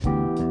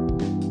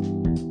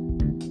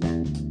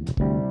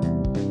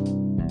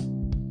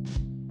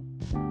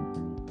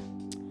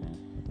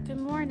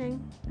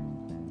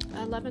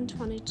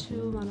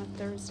11:22 on a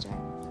Thursday.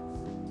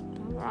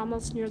 Well, we're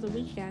almost near the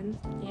weekend.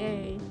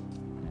 Yay.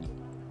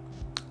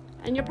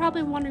 And you're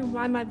probably wondering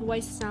why my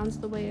voice sounds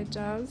the way it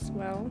does.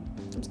 Well,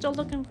 I'm still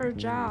looking for a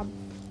job.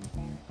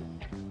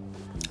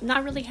 I'm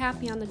not really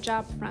happy on the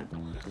job front.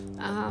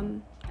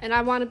 And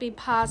I want to be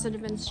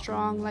positive and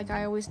strong like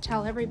I always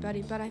tell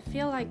everybody, but I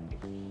feel like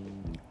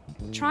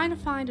trying to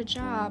find a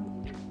job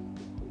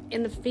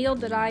in the field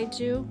that I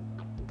do,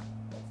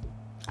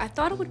 I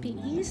thought it would be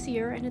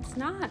easier, and it's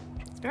not.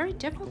 It's very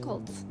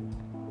difficult.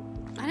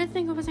 I didn't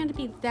think it was going to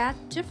be that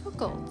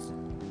difficult.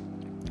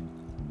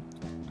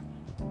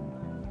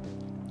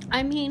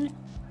 I mean,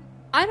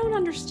 I don't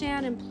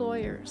understand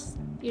employers.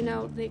 You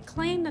know, they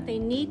claim that they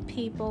need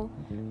people,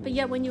 but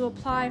yet when you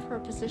apply for a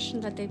position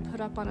that they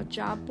put up on a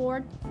job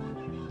board,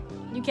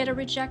 you get a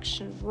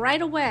rejection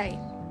right away.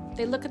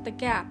 They look at the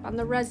gap on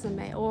the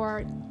resume,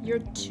 or you're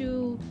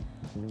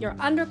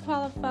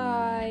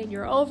underqualified,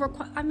 you're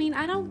overqualified. I mean,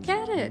 I don't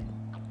get it.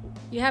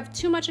 You have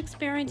too much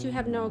experience, you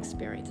have no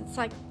experience. It's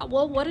like,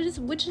 well,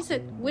 which is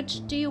it?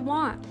 Which do you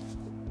want?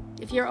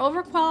 If you're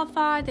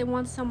overqualified, they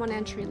want someone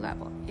entry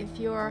level. If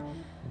you're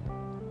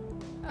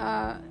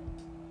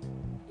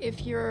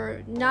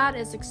not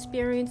as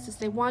experienced as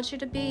they want you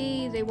to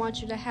be, they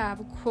want you to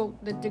have,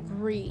 quote, the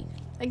degree.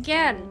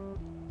 Again,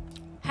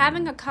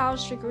 having a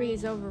college degree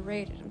is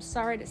overrated. I'm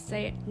sorry to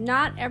say it.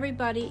 Not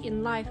everybody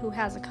in life who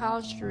has a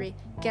college degree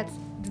gets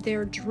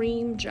their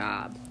dream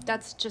job.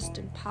 That's just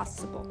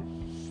impossible.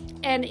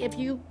 And if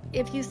you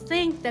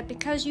think that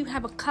because you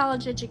have a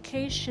college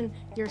education,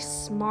 you're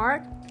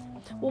smart,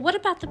 well, what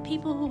about the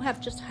people who have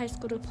just high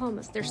school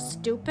diplomas? They're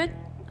stupid?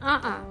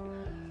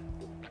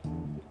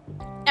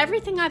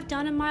 Everything I've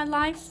done in my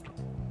life,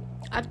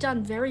 I've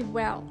done very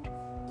well.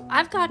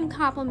 I've gotten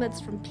compliments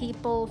from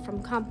people,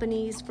 from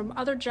companies, from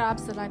other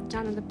jobs that I've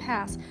done in the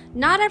past.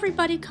 Not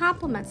everybody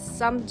compliments.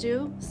 Some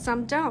do,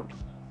 some don't.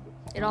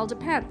 It all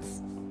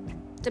depends.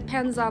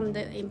 Depends on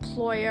the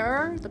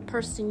employer, the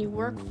person you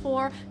work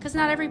for, because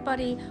not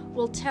everybody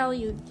will tell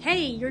you,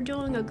 hey, you're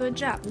doing a good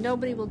job.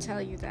 Nobody will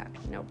tell you that.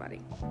 Nobody.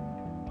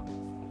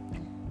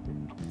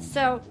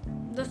 So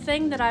the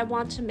thing that I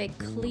want to make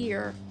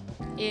clear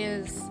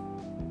is,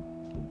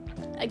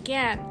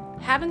 again,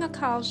 having a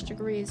college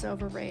degree is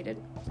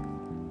overrated.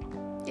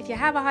 If you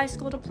have a high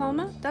school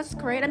diploma, that's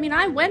great. I mean,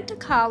 I went to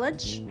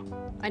college.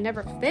 I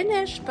never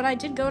finished, but I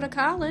did go to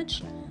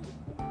college.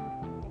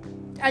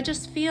 I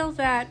just feel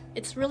that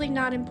it's really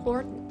not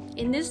important.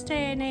 In this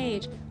day and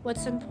age,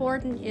 what's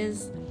important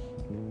is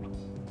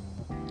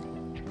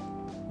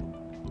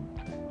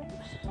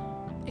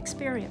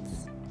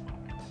experience.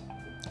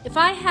 If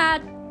I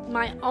had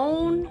my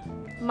own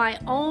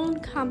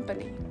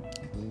company,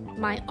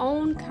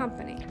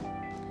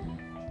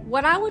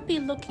 what I would be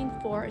looking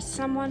for is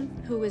someone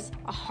who is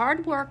a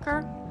hard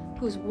worker,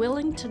 who's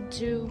willing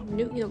to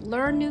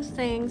learn new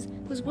things,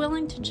 who's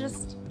willing to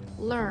just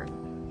learn.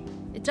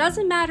 It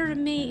doesn't matter to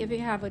me if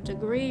you have a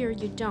degree or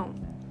you don't.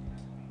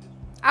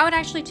 I would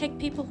actually take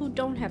people who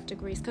don't have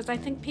degrees, because I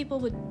think people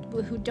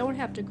who don't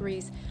have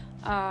degrees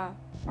are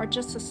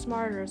just as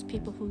smarter as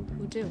people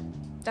who do.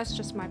 That's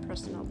just my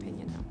personal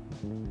opinion, though.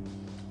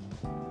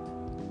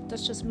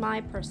 That's just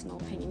my personal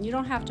opinion. You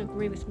don't have to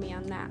agree with me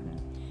on that.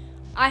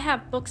 I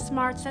have book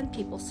smarts and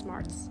people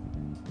smarts.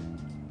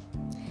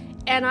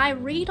 And I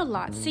read a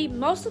lot. See,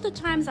 most of the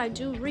times I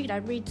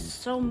read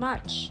so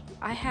much.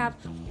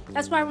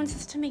 That's why everyone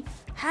says to me,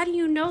 how do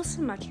you know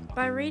so much?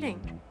 By reading.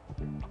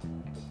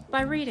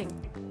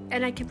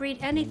 And I can read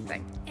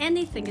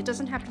anything. It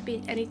doesn't have to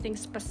be anything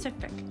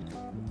specific.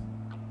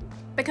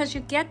 Because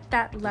you get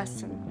that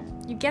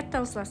lesson. You get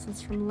those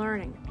lessons from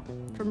learning,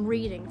 from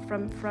reading,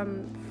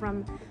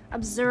 from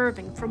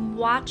observing, from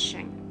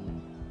watching.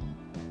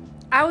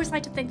 I always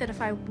like to think that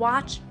if I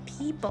watch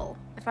people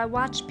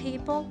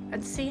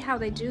and see how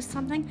they do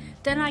something,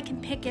 then I can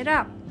pick it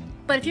up.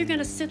 But if you're going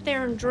to sit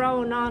there and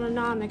drone on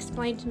and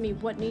explain to me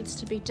what needs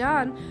to be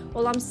done,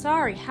 well, I'm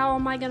sorry. How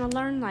am I going to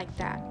learn like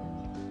that?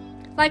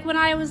 Like when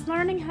I was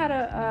learning how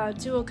to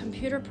do a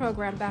computer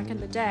program back in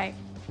the day,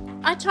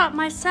 I taught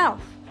myself.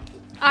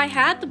 I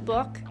had the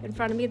book in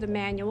front of me, the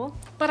manual,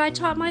 but I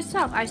taught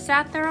myself. I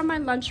sat there on my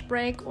lunch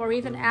break, or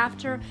even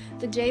after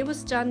the day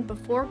was done,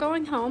 before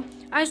going home,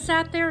 I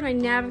sat there and I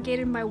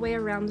navigated my way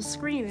around the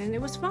screen, and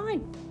it was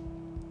fine.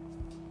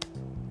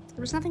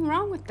 There was nothing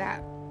wrong with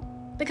that.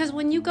 Because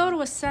when you go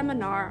to a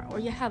seminar or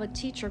you have a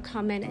teacher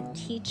come in and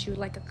teach you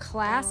like a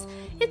class,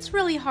 it's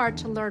really hard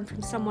to learn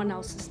from someone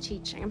else's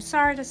teaching. I'm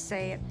sorry to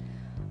say it.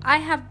 I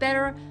have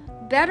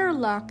better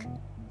luck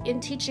in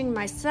teaching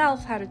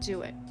myself how to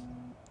do it.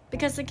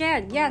 Because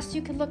again, yes,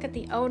 you can look at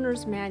the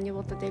owner's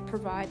manual that they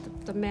provide,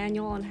 the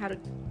manual on how to,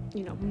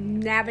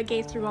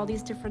 navigate through all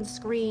these different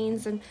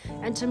screens and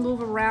to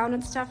move around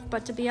and stuff.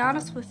 But to be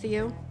honest with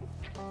you,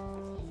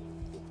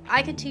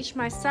 I can teach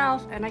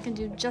myself, and I can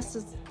do just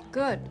as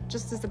good,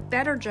 just as a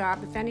better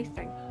job, if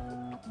anything.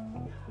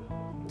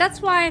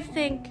 That's why I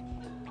think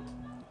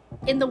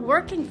in the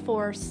working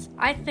force,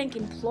 I think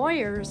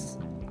employers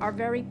are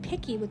very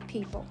picky with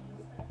people.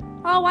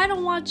 Oh, I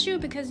don't want you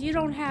because you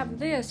don't have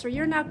this, or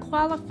you're not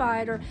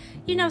qualified, or,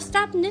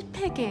 stop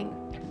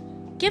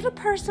nitpicking. Give a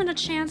person a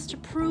chance to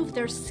prove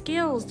their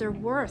skills, their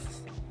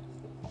worth.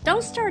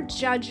 Don't start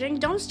judging.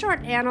 Don't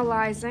start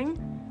analyzing.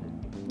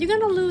 You're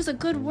going to lose a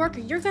good worker.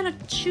 You're going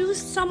to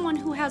choose someone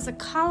who has a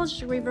college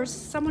degree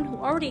versus someone who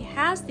already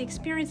has the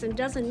experience and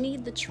doesn't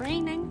need the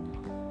training.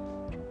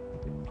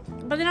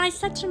 But then I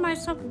said to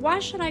myself, why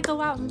should I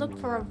go out and look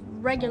for a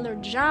regular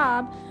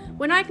job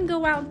when I can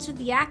go out into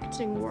the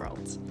acting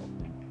world?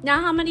 Now,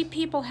 how many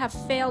people have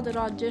failed at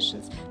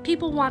auditions?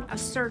 People want a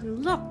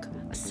certain look,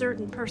 a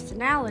certain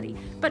personality,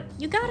 but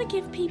you got to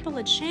give people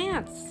a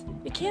chance.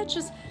 You can't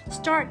just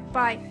start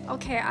by,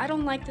 okay, I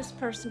don't like this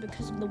person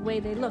because of the way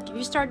they look. If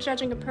you start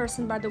judging a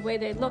person by the way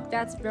they look,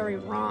 that's very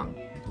wrong.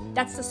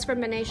 That's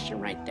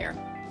discrimination right there.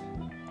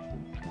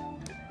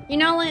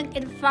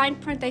 In fine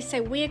print, they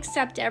say, we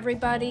accept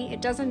everybody.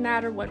 It doesn't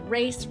matter what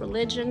race,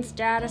 religion,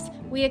 status.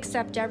 We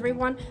accept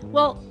everyone.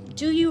 Well,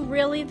 do you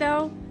really,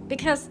 though?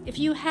 Because if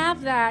you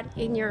have that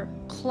in your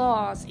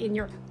clause, in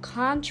your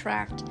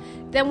contract,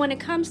 then when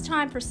it comes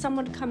time for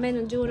someone to come in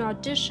and do an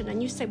audition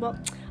and you say, well,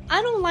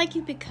 I don't like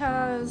you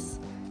because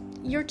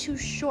you're too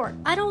short.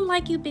 I don't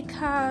like you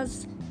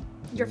because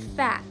you're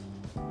fat.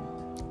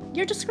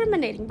 You're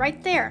discriminating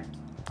right there.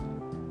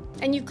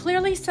 And you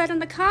clearly said in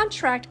the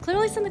contract,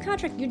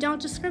 you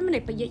don't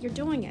discriminate, but yet you're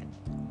doing it.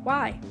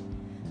 Why?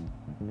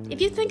 If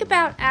you think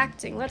about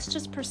acting, let's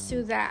just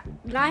pursue that.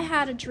 But I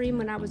had a dream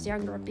when I was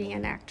younger of being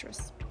an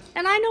actress.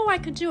 And I know I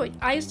could do it.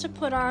 I used to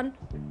put on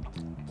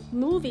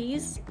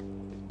movies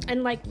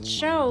and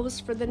shows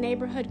for the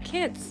neighborhood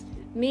kids.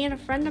 Me and a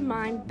friend of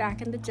mine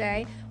back in the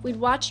day, we'd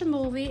watch a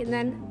movie and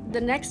then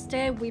the next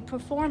day we'd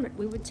perform it.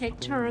 We would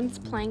take turns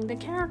playing the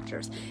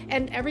characters.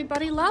 And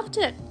everybody loved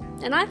it.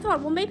 And I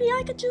thought, well, maybe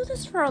I could do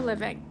this for a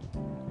living.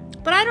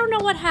 But I don't know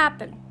what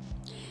happened.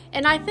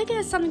 And I think it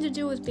has something to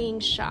do with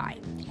being shy.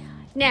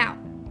 Now,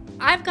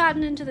 I've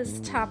gotten into this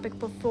topic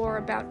before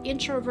about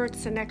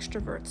introverts and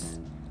extroverts.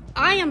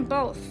 I am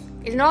both.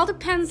 It all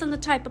depends on the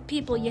type of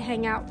people you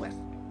hang out with.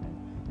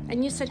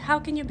 And you said, how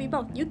can you be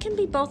both? You can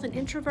be both an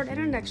introvert and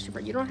an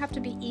extrovert. You don't have to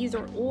be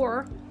either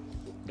or.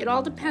 It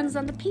all depends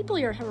on the people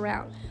you're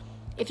around.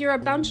 If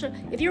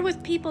you're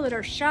with people that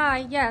are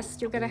shy, yes,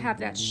 you're going to have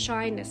that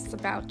shyness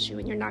about you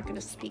and you're not going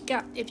to speak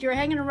up. If you're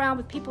hanging around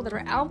with people that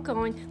are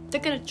outgoing,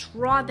 they're going to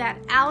draw that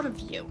out of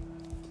you.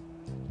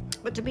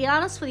 But to be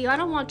honest with you, I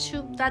don't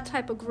want that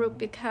type of group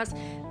because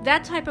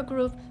that type of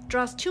group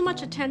draws too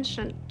much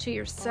attention to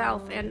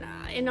yourself. And,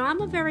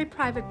 I'm a very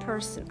private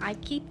person. I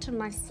keep to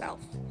myself.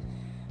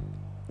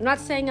 I'm not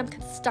saying I'm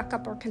stuck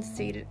up or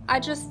conceited. I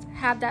just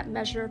have that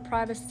measure of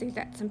privacy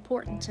that's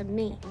important to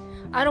me.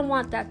 I don't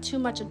want that too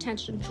much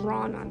attention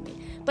drawn on me.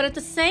 But at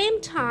the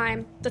same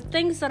time, the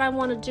things that I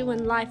want to do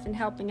in life and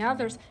helping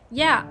others,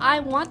 yeah, I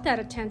want that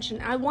attention.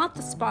 I want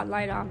the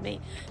spotlight on me.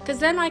 Because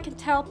then I can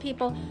tell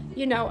people,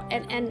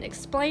 and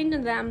explain to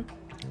them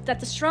that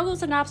the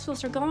struggles and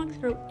obstacles they're going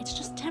through, it's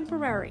just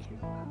temporary.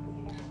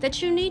 That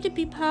you need to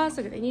be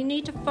positive and you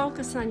need to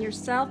focus on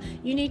yourself.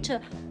 You need to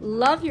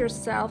love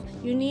yourself.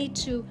 You need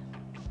to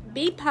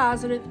be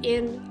positive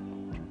in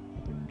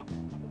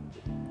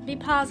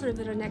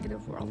a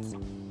negative world.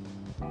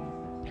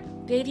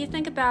 If you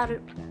think about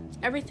it,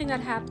 everything that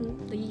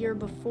happened the year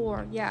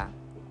before, yeah,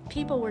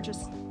 people were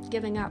just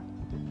giving up.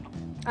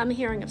 I'm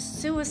hearing of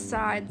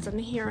suicides. I'm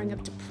hearing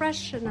of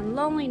depression and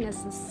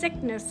loneliness and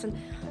sickness. And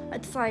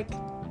it's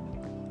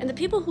and the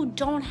people who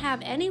don't have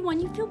anyone,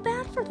 you feel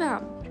bad for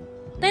them.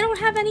 They don't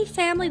have any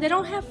family. They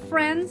don't have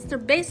friends. They're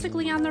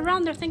basically on their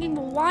own. They're thinking,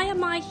 well, why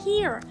am I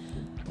here?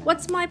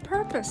 What's my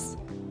purpose?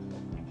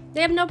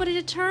 They have nobody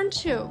to turn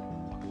to.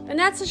 And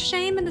that's a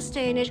shame in this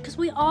day and age because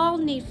we all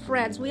need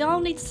friends. We all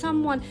need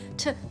someone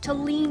to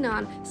lean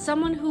on.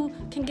 Someone who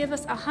can give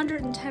us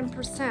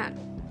 110%.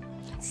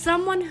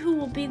 Someone who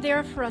will be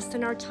there for us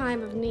in our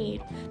time of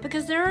need.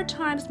 Because there are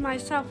times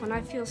myself when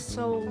I feel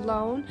so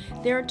alone.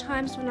 There are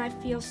times when I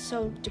feel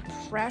so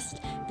depressed.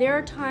 There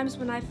are times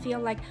when I feel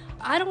like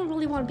I don't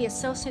really want to be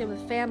associated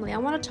with family. I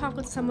want to talk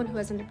with someone who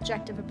has an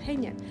objective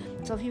opinion.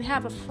 So if you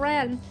have a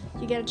friend,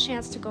 you get a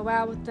chance to go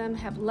out with them,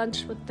 have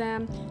lunch with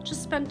them,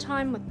 just spend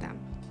time with them.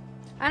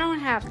 I don't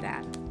have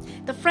that.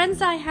 The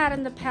friends I had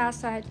in the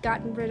past I had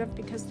gotten rid of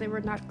because they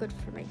were not good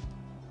for me.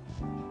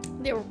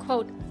 They were,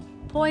 quote,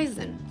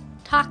 poison.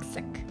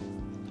 Toxic.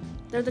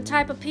 They're the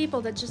type of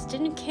people that just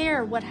didn't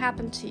care what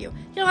happened to you.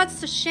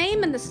 That's a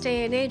shame in this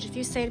day and age if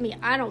you say to me,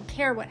 I don't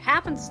care what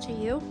happens to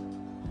you.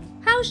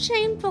 How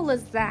shameful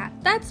is that?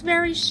 That's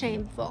very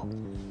shameful.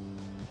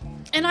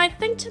 And I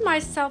think to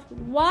myself,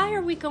 why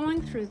are we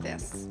going through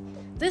this?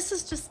 This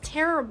is just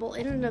terrible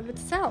in and of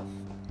itself.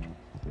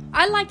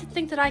 I like to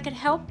think that I could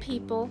help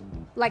people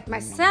like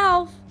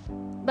myself,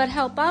 but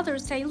help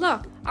others say,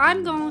 look,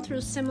 I'm going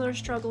through similar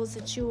struggles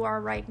that you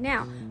are right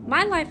now.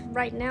 My life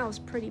right now is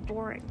pretty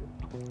boring.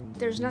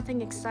 There's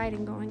nothing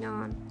exciting going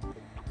on.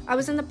 I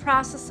was in the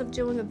process of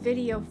doing a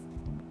video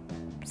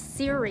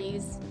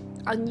series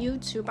on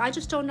YouTube. I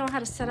just don't know how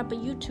to set up a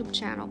YouTube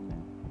channel.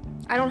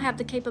 I don't have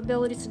the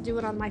capabilities to do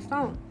it on my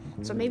phone.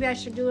 So maybe I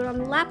should do it on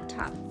the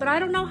laptop. But I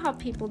don't know how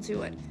people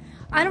do it.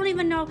 I don't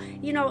even know,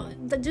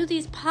 to do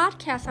these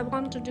podcasts, I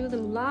wanted to do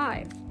them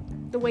live.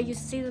 The way you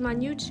see them on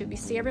YouTube. You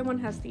see everyone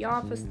has the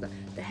office,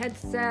 the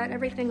headset,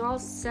 everything all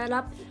set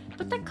up.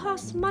 But that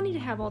costs money to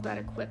have all that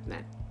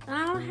equipment. And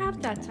I don't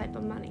have that type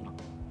of money.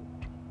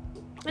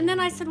 And then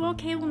I said,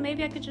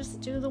 maybe I could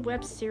just do the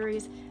web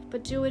series,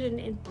 but do it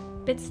in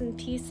bits and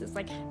pieces.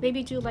 Like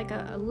maybe do like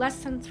a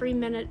less than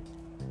 3-minute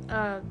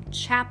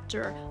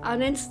chapter on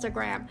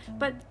Instagram.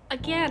 But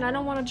again, I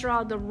don't want to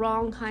draw the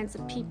wrong kinds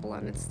of people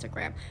on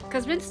Instagram,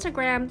 because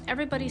Instagram,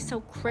 everybody's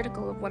so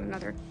critical of one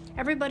another.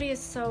 Everybody is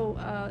so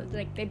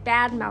they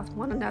badmouth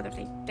one another.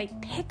 They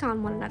pick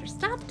on one another.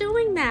 Stop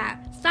doing that.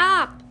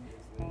 Stop.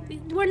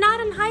 We're not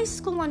in high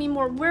school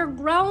anymore. We're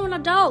grown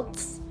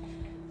adults.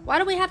 Why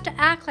do we have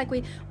to act like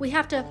we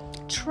have to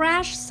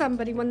trash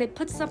somebody when they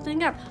put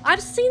something up?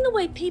 I've seen the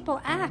way people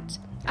act.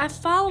 I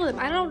follow them.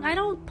 I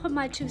don't put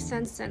my 2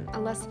 cents in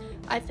unless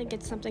I think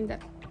it's something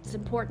that's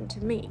important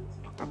to me.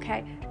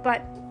 Okay?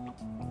 But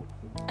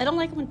I don't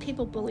like when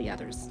people bully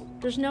others.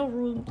 There's no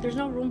room.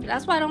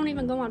 That's why I don't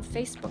even go on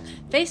Facebook.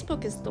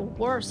 Facebook is the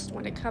worst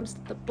when it comes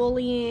to the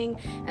bullying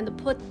and the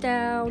put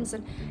downs,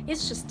 and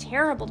it's just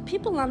terrible.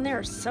 People on there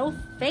are so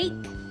fake.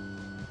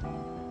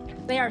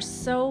 They are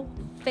so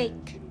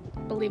fake,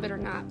 believe it or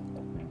not.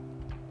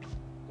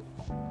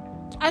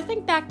 I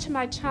think back to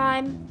my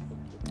time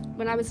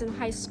when I was in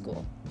high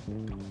school.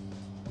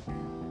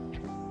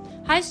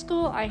 High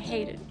school, I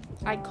hated.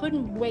 I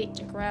couldn't wait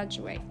to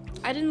graduate.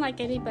 I didn't like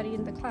anybody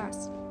in the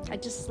class. I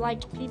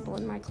disliked people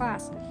in my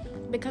class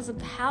because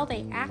of how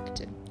they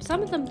acted.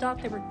 Some of them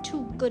thought they were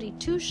too goody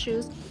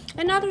two-shoes,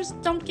 and others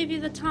don't give you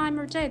the time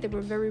or day. They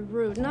were very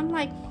rude. And I'm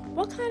like,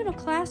 what kind of a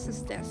class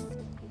is this?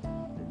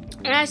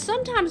 And I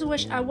sometimes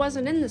wish I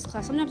wasn't in this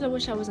class. Sometimes I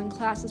wish I was in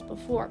classes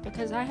before,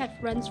 because I had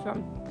friends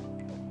from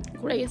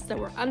grades that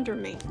were under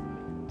me.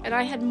 And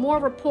I had more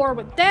rapport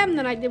with them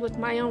than I did with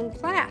my own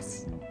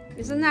class.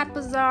 Isn't that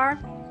bizarre?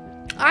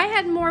 I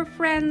had more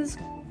friends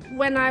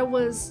when I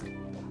was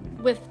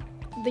with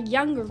the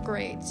younger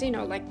grades,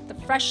 like the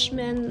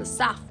freshman, the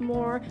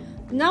sophomore.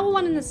 No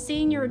one in the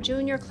senior or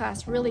junior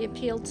class really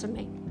appealed to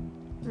me.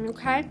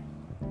 Okay?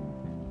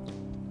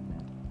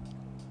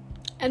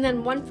 And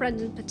then one friend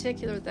in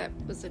particular that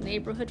was a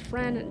neighborhood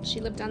friend, and she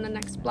lived on the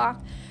next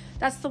block.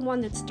 That's the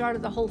one that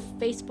started the whole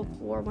Facebook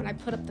war when I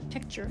put up the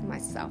picture of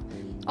myself.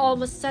 All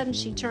of a sudden,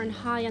 she turned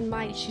high and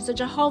mighty. She's a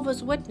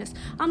Jehovah's Witness.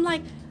 I'm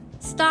like,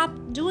 stop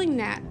doing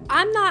that.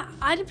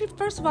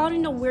 First of all, I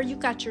don't know where you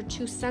got your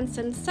 2 cents.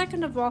 And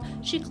second of all,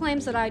 she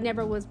claims that I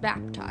never was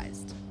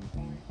baptized.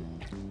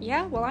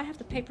 Yeah, well, I have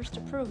the papers to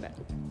prove it.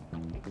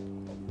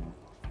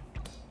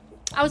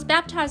 I was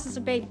baptized as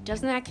a baby.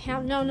 Doesn't that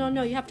count?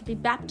 No. You have to be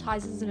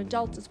baptized as an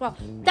adult as well.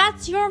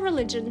 That's your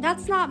religion.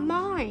 That's not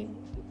mine.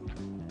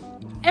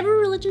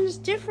 Every religion is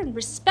different.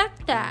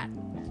 Respect that.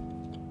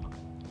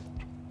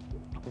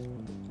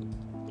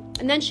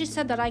 And then she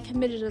said that I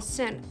committed a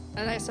sin.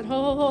 And I said,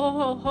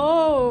 ho.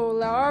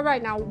 All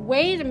right, now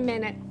wait a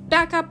minute.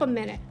 Back up a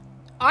minute.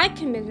 I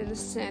committed a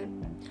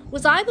sin.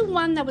 Was I the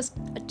one that was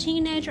a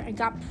teenager and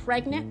got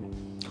pregnant?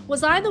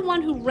 Was I the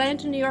one who ran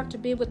to New York to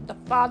be with the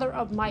father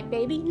of my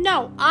baby?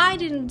 No, I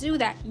didn't do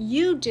that.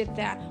 You did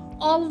that.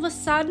 All of a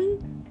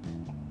sudden,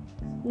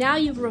 now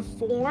you've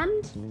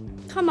reformed?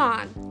 Come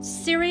on,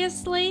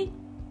 seriously?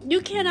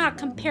 You cannot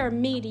compare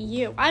me to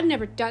you. I've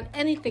never done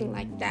anything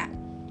like that.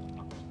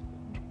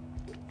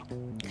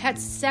 Had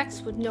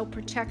sex with no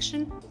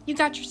protection. You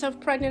got yourself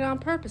pregnant on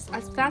purpose.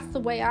 That's the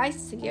way I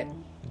see it.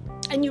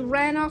 And you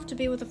ran off to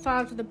be with the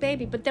father of the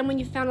baby. But then when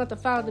you found out the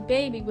father of the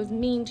baby was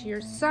mean to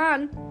your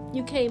son,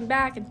 you came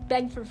back and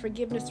begged for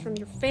forgiveness from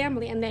your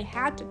family, and they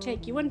had to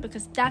take you in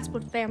because that's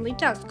what family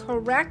does,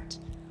 correct?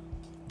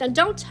 Then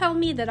don't tell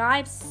me that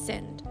I've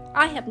sinned.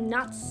 I have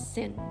not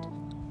sinned.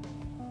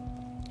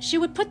 She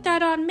would put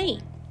that on me.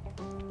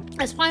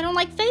 That's why I don't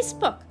like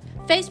Facebook.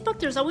 Facebook,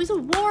 there's always a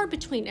war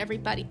between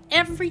everybody.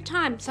 Every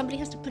time somebody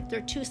has to put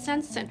their 2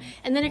 cents in,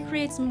 and then it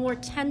creates more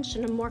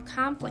tension and more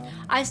conflict.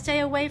 I stay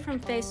away from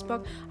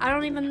Facebook. I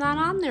don't even not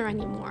on there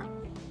anymore.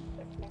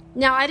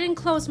 Now, I didn't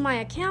close my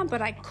account,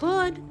 but I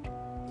could.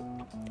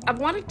 I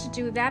wanted to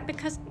do that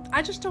because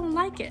I just don't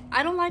like it.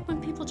 I don't like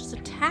when people just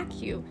attack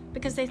you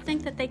because they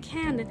think that they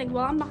can. They think,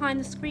 well, I'm behind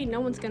the screen. No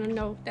one's going to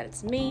know that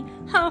it's me.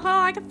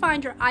 I can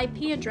find your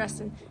IP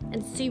address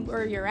and see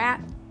where you're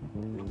at.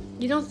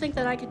 You don't think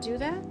that I could do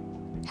that?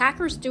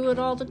 Hackers do it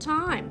all the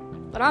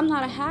time, but I'm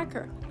not a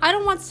hacker. I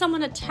don't want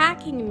someone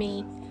attacking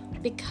me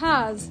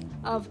because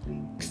of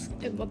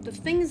the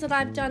things that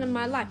I've done in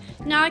my life.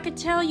 Now, I could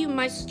tell you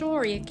my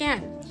story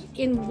again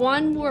in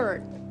one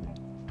word.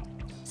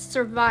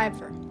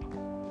 Survivor.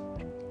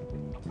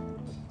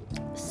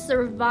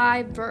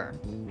 Survivor.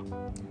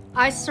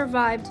 I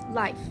survived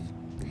life.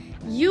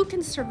 You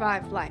can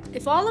survive life.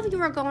 If all of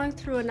you are going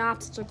through an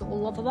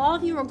obstacle, if all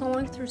of you are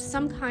going through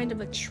some kind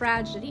of a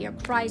tragedy, a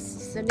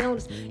crisis, an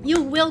illness,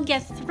 you will get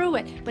through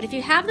it. But if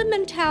you have the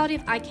mentality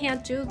of I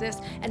can't do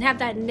this and have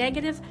that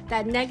negative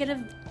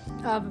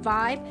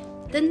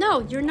vibe, then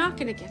no, you're not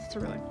going to get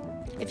through it.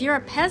 If you're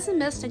a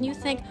pessimist and you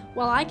think,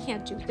 well, I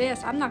can't do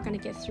this, I'm not going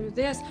to get through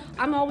this,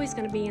 I'm always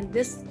going to be in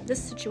this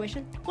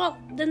situation, well,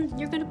 then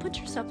you're going to put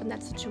yourself in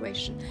that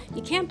situation.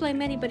 You can't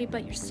blame anybody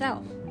but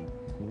yourself.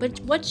 But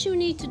what you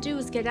need to do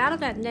is get out of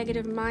that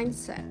negative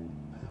mindset.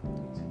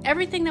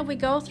 Everything that we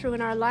go through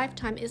in our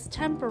lifetime is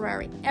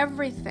temporary.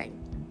 Everything.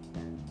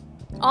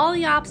 All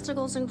the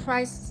obstacles and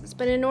crises.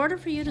 But in order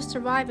for you to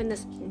survive in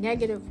this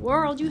negative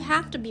world, you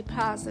have to be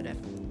positive.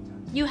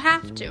 You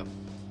have to.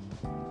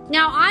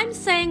 Now, I'm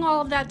saying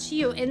all of that to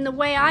you in the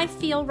way I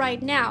feel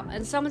right now.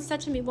 And someone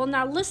said to me, well,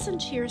 now listen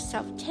to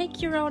yourself.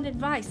 Take your own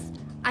advice.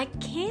 I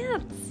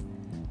can't.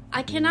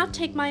 I cannot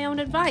take my own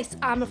advice.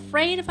 I'm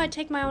afraid if I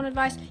take my own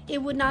advice,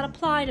 it would not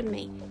apply to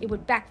me. It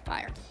would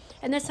backfire.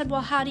 And they said,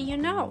 well, how do you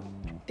know?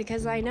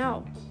 Because I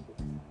know.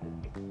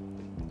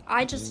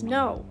 I just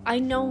know. I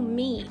know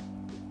me.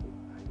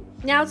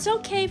 Now, it's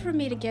okay for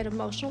me to get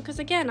emotional because,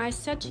 again, I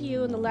said to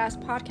you in the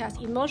last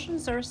podcast,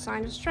 emotions are a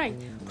sign of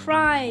strength.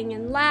 Crying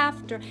and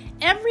laughter,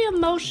 every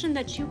emotion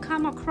that you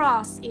come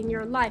across in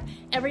your life,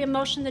 every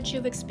emotion that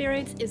you've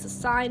experienced is a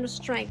sign of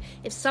strength.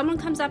 If someone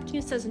comes up to you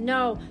and says,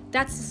 no,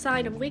 that's a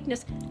sign of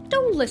weakness,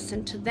 don't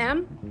listen to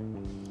them.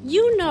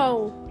 You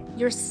know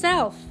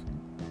yourself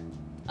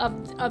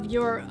of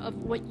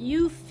what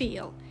you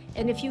feel.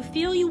 And if you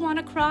feel you want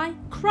to cry,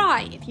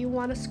 cry. If you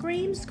want to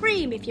scream,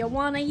 scream. If you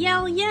want to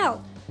yell,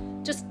 yell.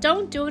 Just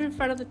don't do it in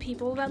front of the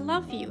people that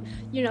love you.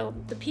 You know,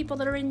 the people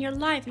that are in your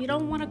life. You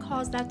don't want to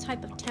cause that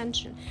type of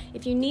tension.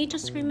 If you need to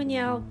scream and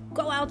yell,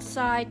 go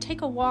outside,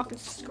 take a walk, and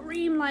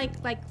scream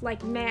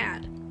like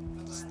mad.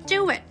 Just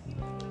do it.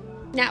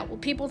 Now, will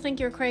people think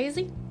you're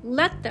crazy?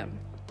 Let them.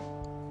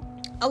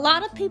 A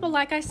lot of people,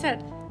 like I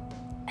said,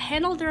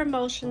 handle their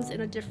emotions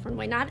in a different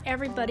way. Not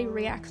everybody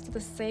reacts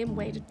the same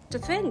way to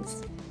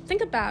things.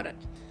 Think about it.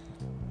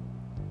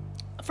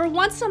 For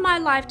once in my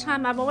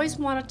lifetime, I've always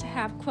wanted to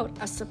have, quote,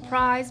 a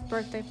surprise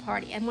birthday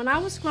party. And when I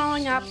was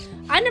growing up,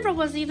 I never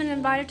was even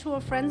invited to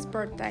a friend's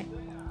birthday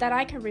that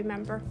I can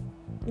remember.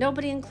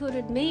 Nobody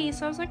included me,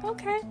 so I was like,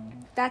 okay,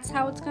 that's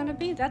how it's going to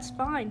be. That's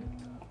fine.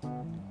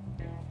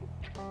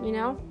 You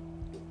know?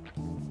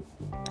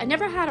 I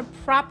never had a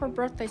proper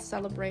birthday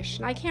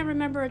celebration. I can't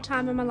remember a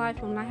time in my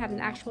life when I had an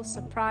actual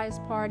surprise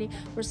party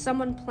where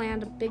someone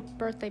planned a big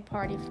birthday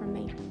party for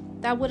me.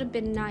 That would have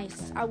been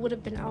nice. I would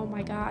have been, oh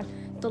my God,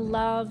 the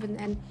love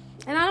and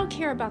I don't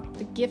care about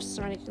the gifts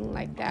or anything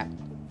like that.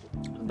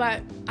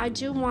 But I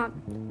do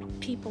want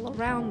people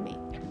around me.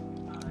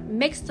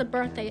 Makes the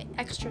birthday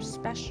extra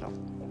special.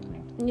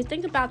 When you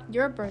think about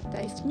your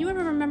birthdays, can you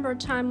ever remember a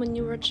time when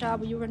you were a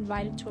child where you were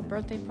invited to a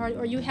birthday party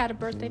or you had a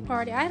birthday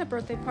party? I had a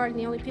birthday party and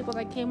the only people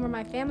that came were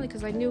my family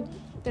because I knew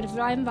that if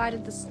I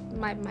invited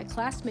my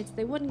classmates,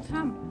 they wouldn't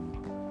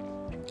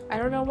come. I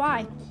don't know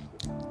why.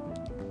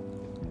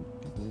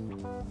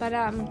 But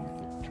I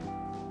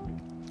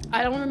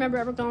don't remember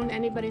ever going to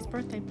anybody's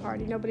birthday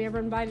party. Nobody ever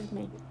invited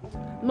me.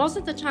 Most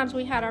of the times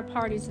we had our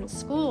parties in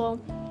school,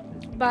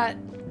 but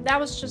that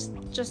was just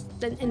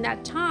in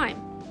that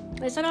time.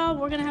 They said, oh,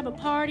 we're going to have a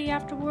party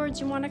afterwards.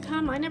 You want to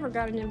come? I never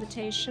got an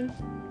invitation.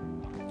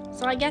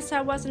 So I guess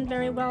I wasn't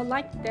very well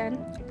liked then.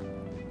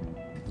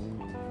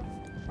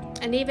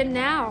 And even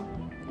now,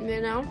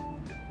 you know,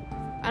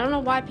 I don't know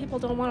why people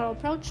don't want to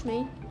approach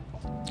me.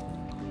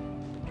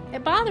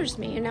 It bothers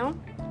me, you know.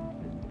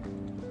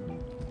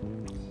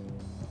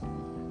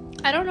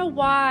 I don't know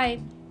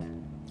why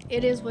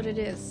it is what it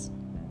is.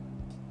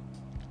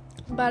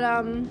 But,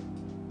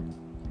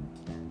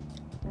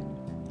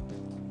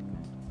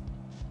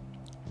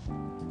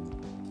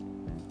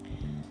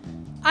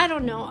 I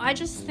don't know. I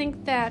just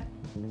think that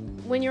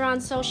when you're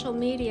on social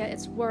media,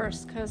 it's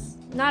worse because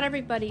not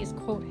everybody is,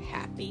 quote,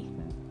 happy.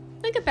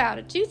 Think about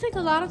it. Do you think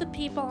a lot of the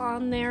people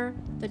on there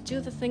that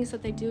do the things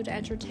that they do to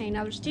entertain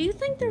others, do you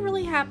think they're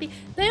really happy?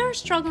 They are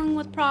struggling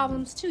with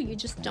problems too. You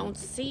just don't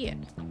see it.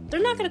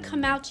 They're not going to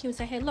come out to you and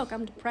say, hey, look,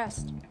 I'm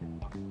depressed.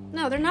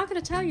 No, they're not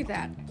going to tell you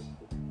that.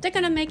 They're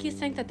going to make you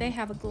think that they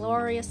have a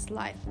glorious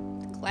life.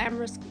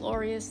 Glamorous,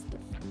 glorious.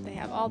 They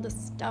have all this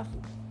stuff.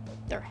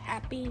 They're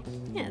happy.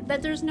 Yeah,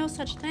 that there's no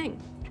such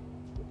thing.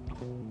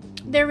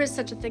 There is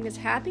such a thing as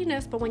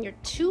happiness, but when you're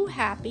too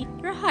happy,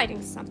 you're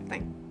hiding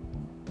something.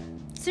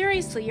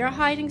 Seriously, you're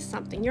hiding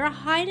something. You're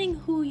hiding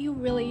who you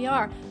really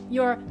are,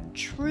 your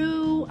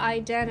true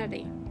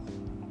identity.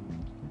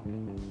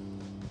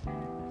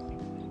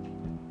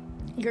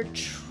 Your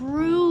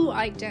true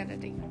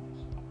identity.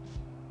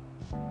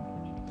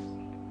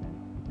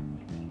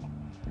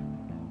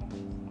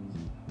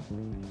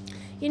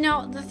 You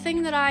know, the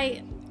thing that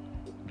I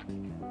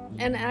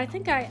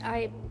think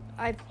I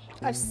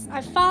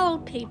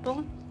followed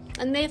people,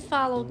 and they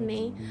followed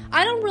me.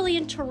 I don't really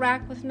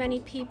interact with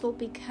many people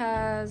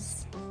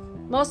because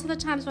most of the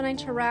times when I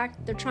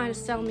interact, they're trying to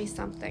sell me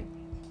something.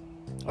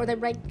 Or they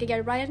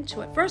get right into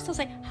it. First they'll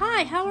say,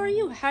 hi, how are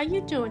you? How are you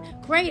doing?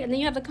 Great. And then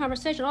you have the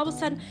conversation. All of a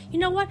sudden, you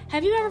know what?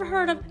 Have you ever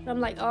heard of... And I'm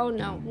like, oh,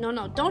 no.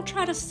 Don't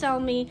try to sell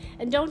me,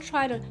 and don't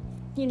try to,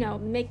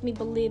 make me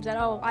believe that,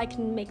 oh, I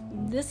can make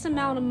this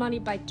amount of money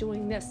by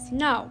doing this.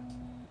 No.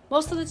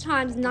 Most of the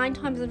times, 9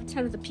 times out of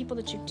 10 of the people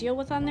that you deal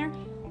with on there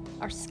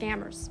are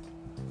scammers.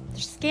 They're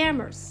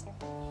scammers.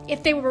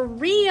 If they were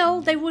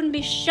real, they wouldn't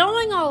be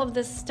showing all of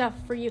this stuff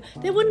for you.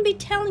 They wouldn't be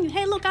telling you,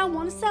 hey, look, I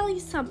want to sell you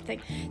something.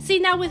 See,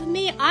 now with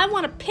me, I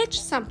want to pitch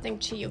something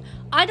to you.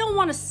 I don't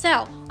want to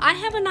sell. I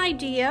have an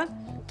idea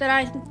that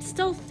I'm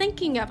still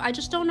thinking of. I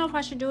just don't know if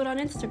I should do it on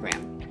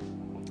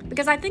Instagram.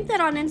 Because I think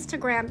that on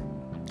Instagram,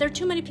 there are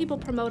too many people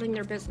promoting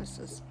their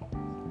businesses.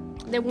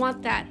 They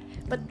want that.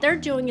 But they're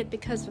doing it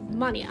because of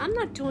money. I'm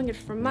not doing it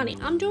for money.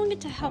 I'm doing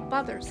it to help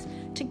others,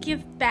 to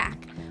give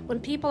back. When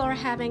people are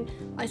having,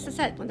 like I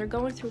said, when they're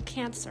going through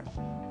cancer.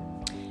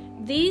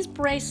 These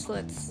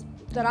bracelets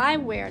that I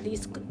wear,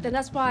 then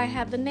that's why I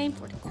have the name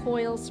for it,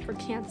 Coils for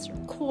Cancer.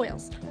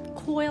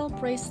 Coil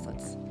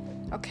bracelets,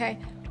 okay?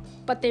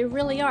 But they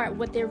really are.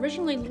 What they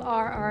originally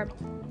are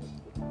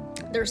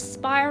they're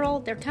spiral,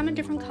 they come in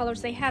different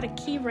colors. They had a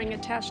key ring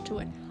attached to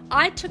it.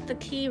 I took the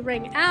key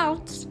ring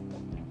out,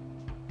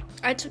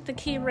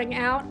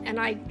 and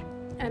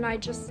I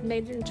just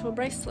made it into a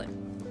bracelet.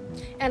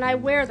 And I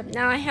wear them.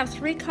 Now I have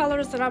 3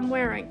 colors that I'm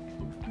wearing: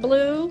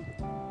 blue,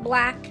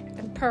 black,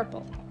 and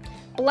purple.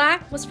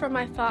 Black was for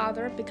my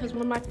father, because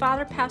when my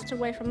father passed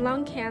away from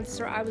lung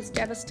cancer, I was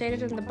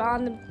devastated, and the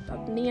bond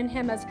of me and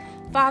him as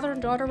father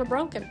and daughter were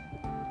broken.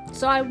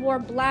 So I wore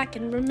black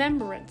in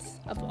remembrance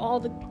of all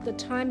the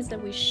times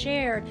that we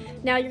shared.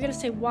 Now you're going to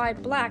say, why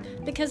black?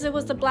 Because it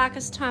was the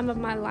blackest time of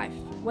my life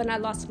when I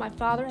lost my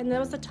father, and that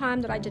was the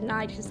time that I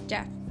denied his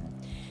death.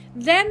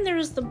 Then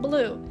there's the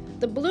blue.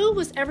 The blue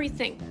was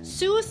everything: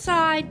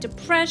 suicide,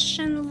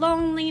 depression,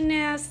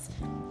 loneliness,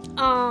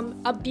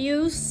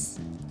 abuse,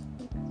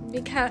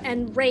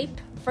 and rape.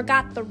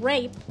 Forgot the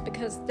rape,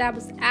 because that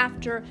was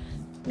after,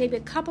 maybe a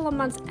couple of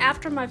months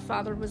after my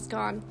father was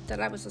gone, that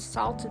I was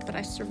assaulted, but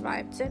I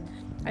survived it.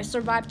 I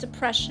survived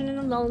depression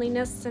and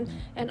loneliness and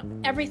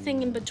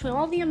everything in between.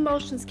 All the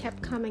emotions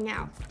kept coming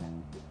out.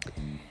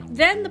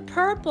 Then the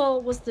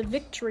purple was the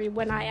victory,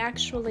 when I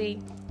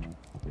actually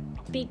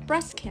beat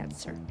breast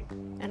cancer,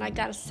 and I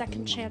got a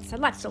second chance at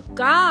life. So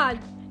God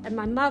and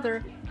my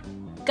mother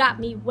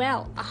got me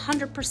well,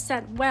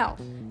 100% well.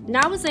 And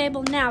I was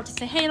able now to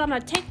say, hey, I'm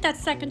going to take that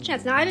second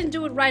chance. Now, I didn't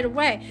do it right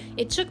away.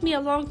 It took me a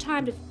long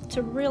time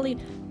to really,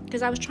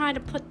 because I was trying to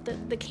put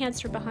the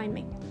cancer behind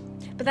me.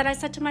 But then I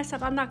said to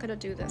myself, I'm not going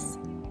to do this.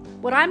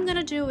 What I'm going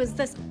to do is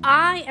this.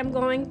 I am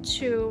going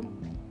to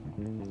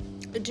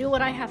do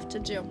what I have to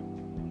do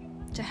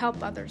to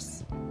help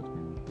others.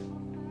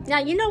 Now,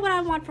 you know what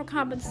I want for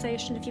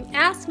compensation. If you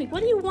ask me,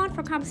 what do you want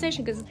for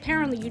compensation? Because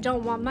apparently you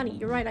don't want money.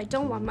 You're right, I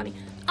don't want money.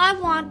 I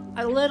want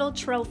a little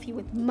trophy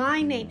with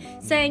my name,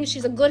 saying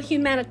she's a good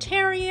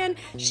humanitarian,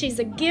 she's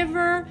a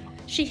giver,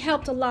 she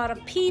helped a lot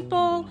of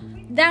people.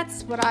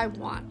 That's what I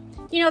want.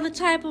 You know, the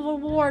type of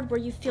award where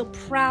you feel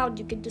proud,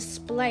 you can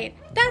display it.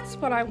 That's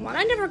what I want.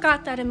 I never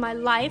got that in my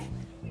life.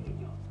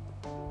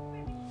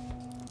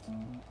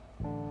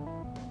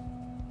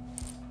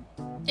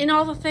 In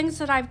all the things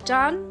that I've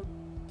done,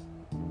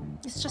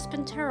 it's just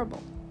been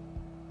terrible.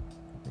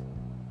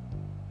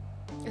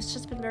 It's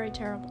just been very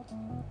terrible.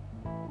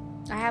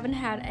 I haven't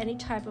had any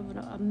type of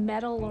a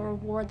medal or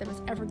award that was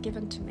ever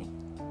given to me.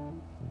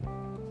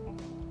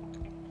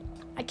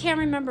 I can't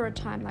remember a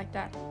time like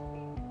that.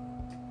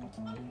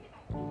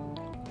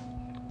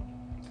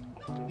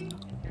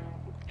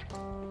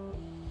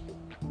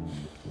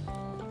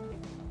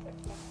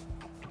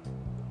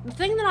 The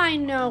thing that I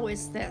know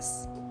is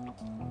this.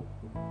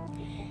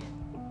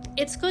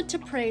 It's good to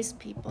praise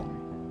people.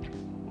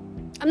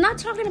 I'm not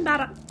talking about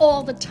it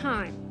all the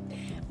time.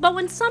 But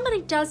when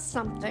somebody does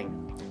something,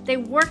 they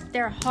work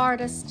their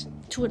hardest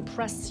to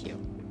impress you.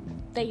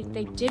 They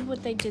did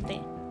what they did.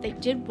 They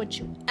did what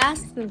you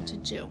asked them to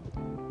do.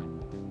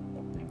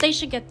 They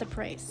should get the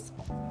praise.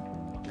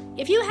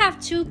 If you have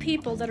 2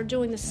 people that are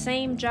doing the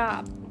same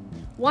job,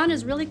 one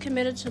is really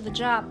committed to the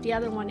job, the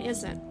other one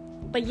isn't.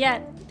 But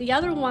yet, the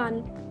other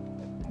one,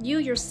 you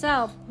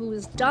yourself, who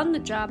has done the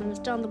job and has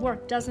done the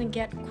work, doesn't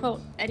get,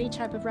 quote, any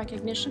type of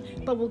recognition,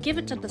 but will give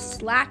it to the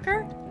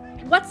slacker?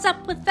 What's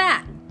up with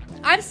that?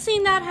 I've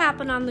seen that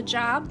happen on the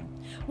job,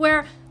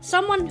 where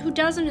someone who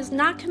is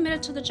not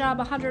committed to the job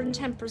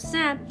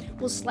 110%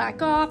 will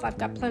slack off. I've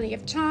got plenty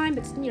of time.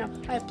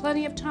 I have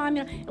plenty of time.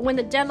 And when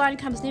the deadline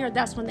comes near,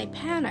 that's when they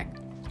panic.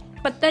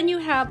 But then you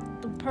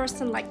have the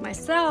person like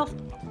myself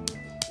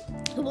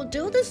who will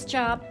do this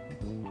job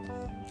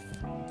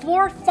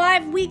 4 or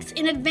 5 weeks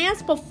in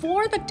advance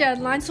before the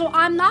deadline, so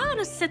I'm not going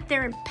to sit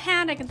there and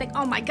panic and think,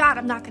 oh my God,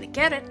 I'm not going to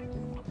get it.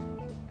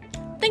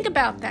 Think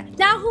about that.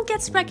 Now, who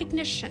gets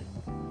recognition?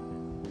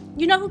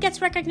 You know who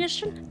gets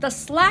recognition? The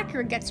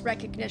slacker gets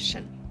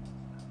recognition.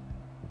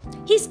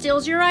 He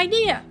steals your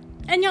idea.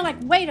 And you're like,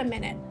 wait a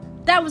minute,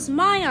 that was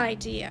my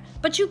idea,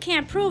 but you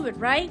can't prove it,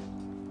 right?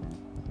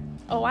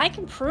 Oh, I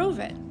can prove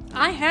it.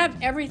 I have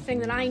everything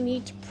that I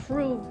need to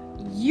prove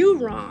you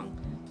wrong.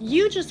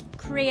 You just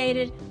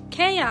created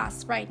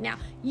chaos right now.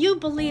 You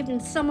believed in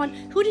someone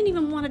who didn't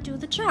even want to do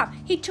the job.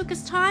 He took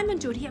his time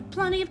and do it. He had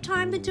plenty of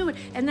time to do it.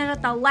 And then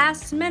at the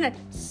last minute,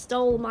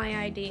 stole my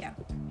idea.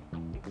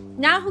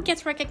 Now who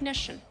gets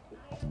recognition?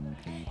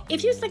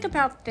 If you think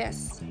about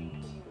this,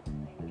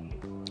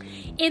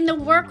 in the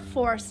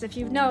workforce, if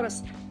you've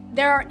noticed,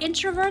 there are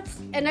introverts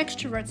and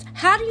extroverts.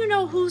 How do you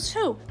know who's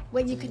who?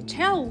 Well, you can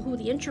tell who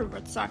the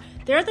introverts are.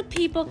 They're the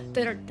people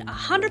that are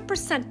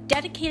 100%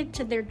 dedicated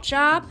to their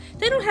job.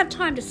 They don't have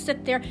time to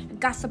sit there and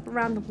gossip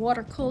around the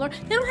water cooler.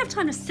 They don't have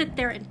time to sit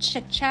there and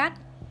chit-chat.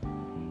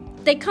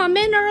 They come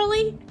in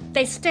early,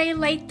 they stay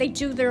late, they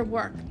do their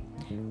work.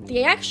 The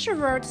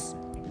extroverts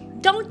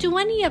don't do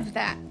any of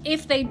that.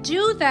 If they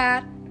do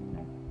that,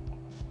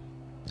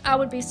 I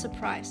would be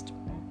surprised.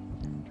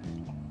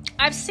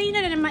 I've seen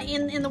it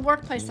in the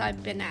workplace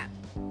I've been at.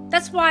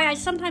 That's why I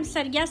sometimes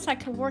said, yes, I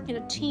could work in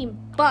a team,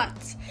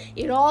 but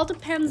it all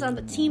depends on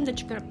the team that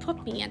you're going to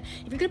put me in.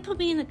 If you're going to put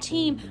me in a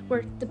team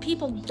where the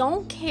people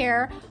don't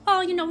care,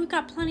 oh, we've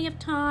got plenty of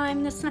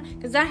time,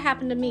 because that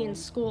happened to me in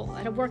school. I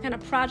had to work on a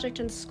project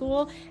in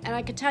school, and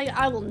I could tell you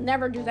I will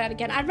never do that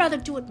again. I'd rather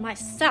do it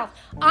myself.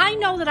 I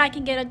know that I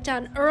can get it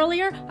done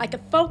earlier. I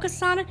could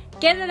focus on it,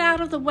 get it out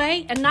of the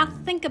way, and not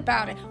think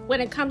about it. When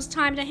it comes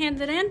time to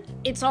hand it in,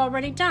 it's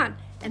already done.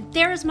 And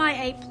there's my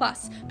A+,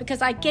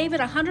 because I gave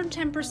it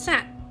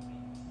 110%.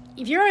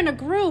 If you're in a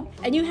group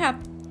and you have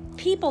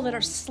people that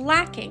are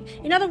slacking,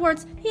 in other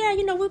words, yeah,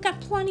 we've got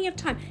plenty of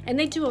time, and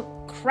they do a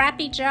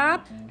crappy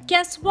job,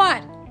 guess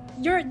what?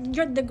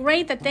 The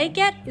grade that they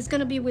get is going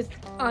to be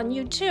on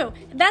you too.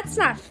 That's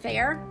not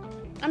fair.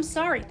 I'm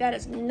sorry, that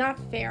is not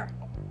fair.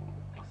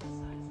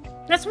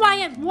 That's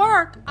why at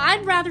work,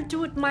 I'd rather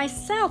do it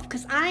myself,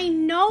 because I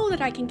know that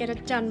I can get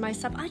it done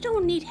myself. I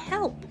don't need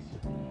help.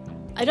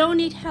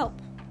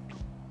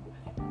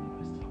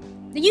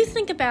 You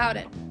think about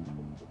it.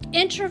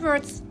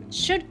 Introverts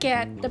should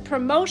get the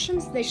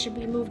promotions. They should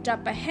be moved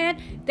up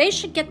ahead. They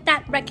should get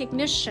that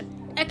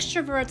recognition.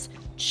 Extroverts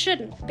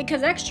shouldn't,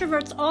 because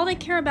extroverts, all they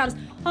care about is,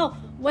 oh,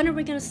 when are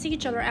we going to see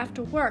each other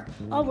after work?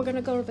 Oh, we're going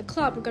to go to the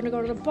club. We're going to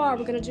go to the bar.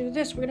 We're going to do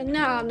this.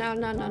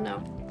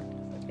 No.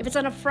 If it's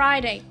on a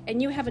Friday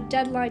and you have a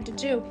deadline to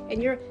do,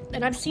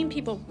 and I've seen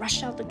people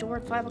rush out the door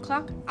at 5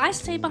 o'clock, I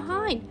stay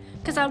behind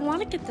because I want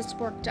to get this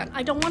work done.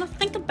 I don't want to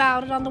think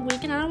about it on the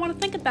weekend. I don't want to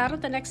think about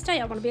it the next day.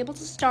 I want to be able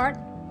to start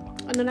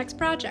on the next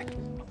project.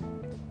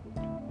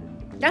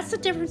 That's the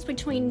difference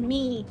between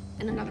me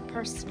and another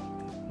person.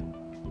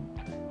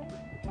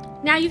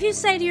 Now, if you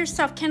say to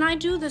yourself, can I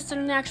do this in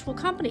an actual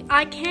company?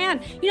 I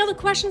can. The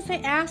questions they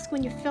ask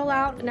when you fill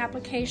out an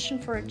application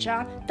for a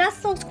job, that's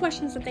those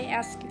questions that they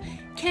ask you.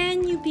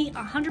 Can you be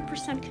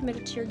 100%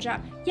 committed to your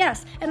job?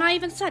 Yes. And I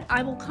even said,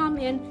 I will come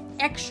in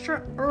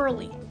extra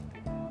early.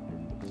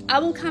 I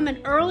will come in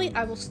early.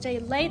 I will stay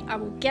late. I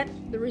will get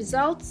the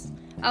results.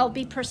 I'll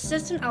be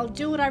persistent. I'll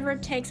do whatever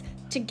it takes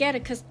to get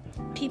it, because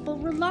people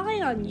rely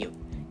on you.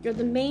 You're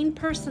the main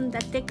person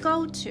that they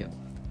go to.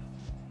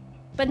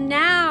 But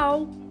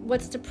now,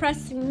 what's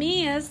depressing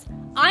me is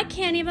I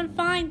can't even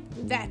find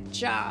that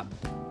job.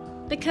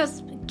 Because,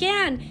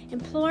 again,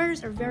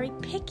 employers are very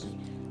picky.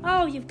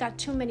 Oh, you've got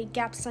too many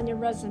gaps on your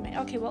resume.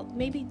 Okay, well,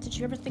 maybe did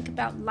you ever think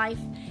about life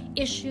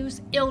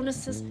issues,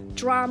 illnesses,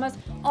 dramas,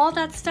 all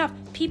that stuff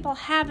people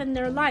have in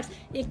their lives?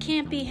 It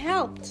can't be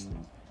helped.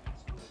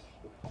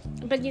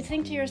 But you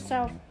think to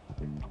yourself,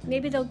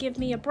 maybe they'll give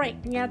me a break.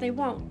 Yeah, they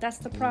won't. That's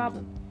the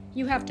problem.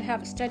 You have to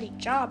have a steady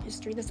job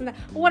history, this and that.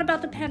 Well, what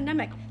about the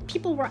pandemic?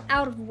 People were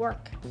out of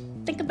work.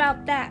 Think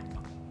about that.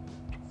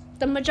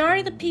 The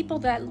majority of the people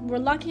that were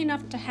lucky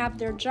enough to have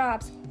their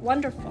jobs,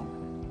 wonderful,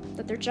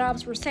 that their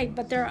jobs were safe,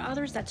 but there are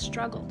others that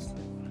struggled.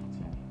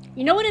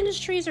 You know what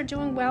industries are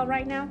doing well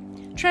right now?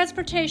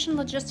 Transportation,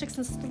 logistics,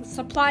 and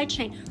supply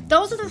chain.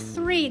 Those are the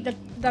three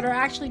that are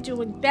actually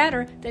doing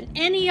better than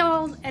any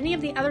of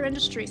the other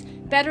industries.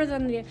 Better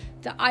than the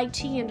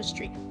IT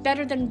industry.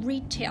 Better than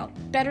retail.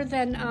 Better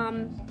than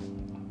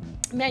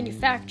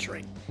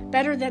manufacturing.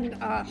 Better than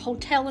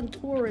hotel and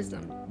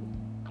tourism.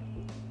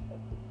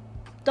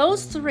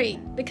 Those three,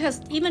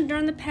 because even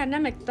during the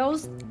pandemic,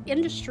 those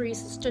industries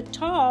stood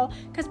tall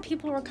because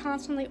people were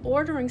constantly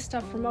ordering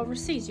stuff from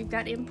overseas. You've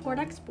got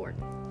import-export.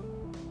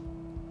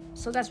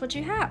 So that's what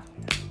you have.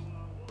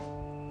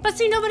 But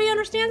see, nobody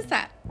understands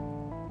that.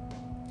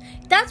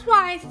 That's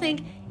why I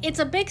think it's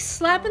a big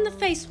slap in the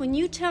face when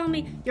you tell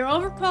me you're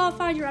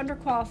overqualified, you're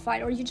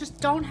underqualified, or you just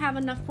don't have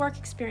enough work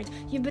experience.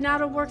 You've been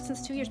out of work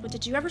since 2 years, but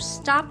did you ever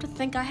stop to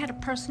think I had a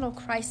personal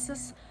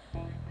crisis?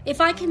 If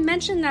I can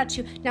mention that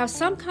to you, now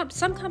some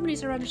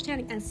companies are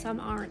understanding and some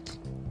aren't.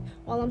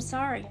 Well, I'm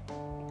sorry.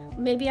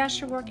 Maybe I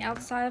should work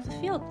outside of the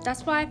field.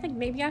 That's why I think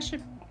maybe I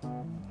should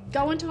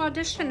go into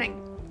auditioning.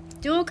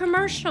 Do a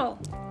commercial.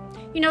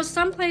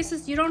 Some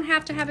places you don't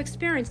have to have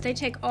experience. They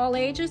take all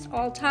ages,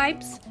 all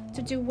types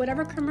to do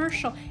whatever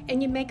commercial,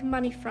 and you make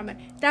money from it.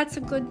 That's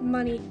good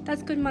money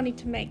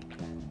to make.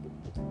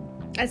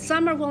 And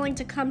some are willing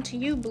to come to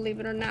you, believe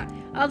it or not.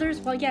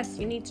 Others, well, yes,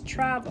 you need to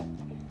travel.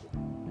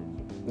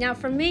 Now,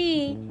 for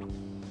me,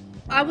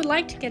 I would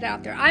like to get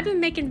out there. I've been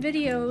making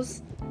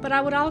videos, but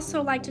I would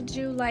also like to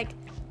do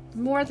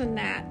more than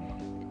that.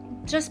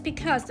 just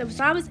because if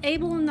I was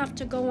able enough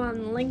to go on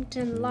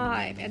LinkedIn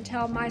Live and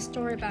tell my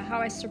story about how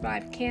I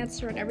survived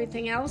cancer and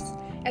everything else,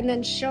 and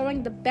then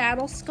showing the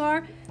battle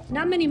scar,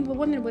 not many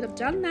women would have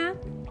done that.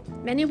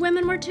 Many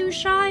women were too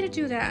shy to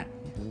do that.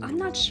 I'm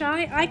not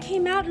shy. I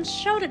came out and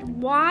showed it.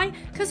 Why?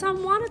 Because I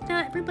wanted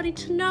everybody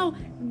to know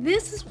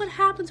this is what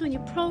happens when you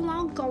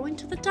prolong going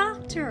to the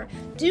doctor.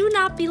 Do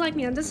not be like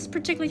me. And this is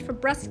particularly for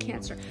breast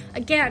cancer.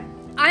 Again,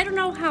 I don't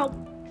know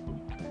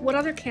what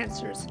other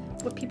cancers,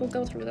 what people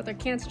go through with other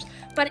cancers.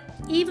 But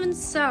even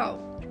so,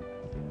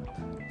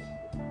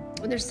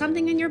 when there's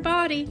something in your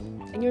body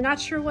and you're not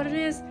sure what it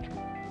is,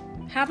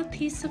 have a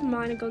peace of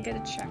mind and go get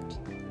it checked.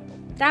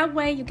 That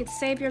way you could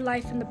save your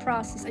life in the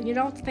process, and you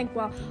don't think,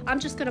 well, I'm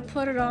just going to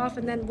put it off,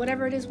 and then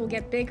whatever it is will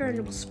get bigger and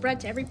it will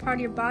spread to every part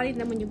of your body, and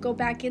then when you go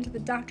back into the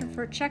doctor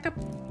for a checkup,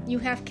 you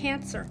have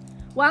cancer.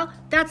 Well,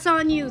 that's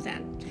on you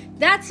then.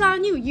 That's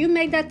on you. You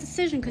made that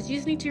decision because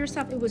you think to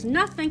yourself, it was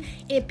nothing.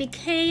 It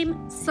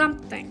became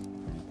something.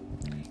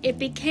 It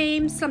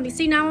became something.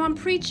 See, now I'm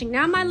preaching.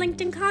 Now my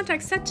LinkedIn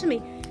contact said to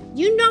me,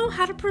 you know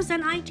how to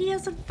present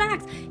ideas and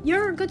facts.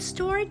 You're a good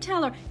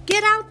storyteller.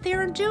 Get out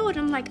there and do it.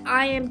 I'm like,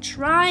 I am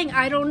trying.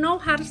 I don't know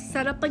how to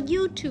set up a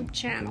YouTube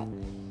channel.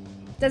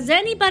 Does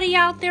anybody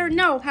out there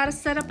know how to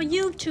set up a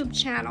YouTube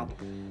channel?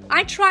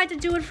 I tried to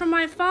do it from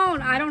my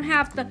phone. I don't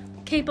have the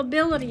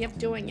capability of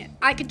doing it.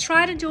 I could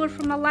try to do it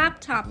from a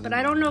laptop, but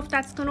I don't know if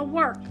that's going to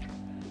work.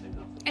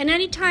 And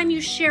anytime you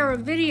share a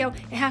video,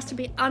 it has to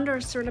be under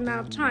a certain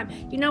amount of time.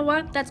 You know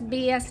what? That's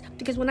BS,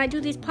 because when I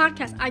do these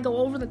podcasts, I go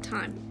over the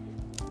time.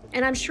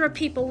 And I'm sure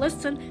people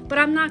listen, but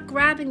I'm not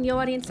grabbing the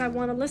audience I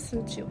want to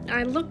listen to.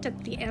 I looked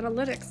at the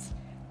analytics.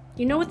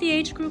 You know what the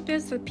age group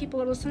is that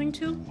people are listening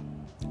to?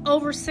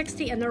 Over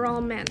 60, and they're all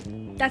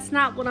men. That's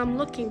not what I'm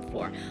looking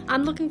for.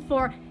 I'm looking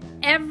for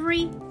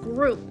every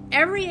group,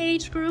 every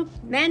age group,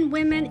 men,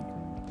 women,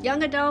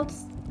 young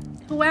adults,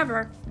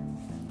 whoever.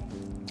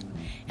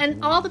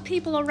 And all the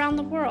people around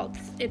the world.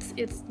 It's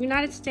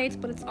United States,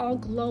 but it's all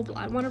global.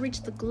 I want to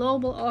reach the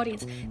global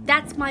audience.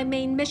 That's my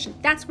main mission.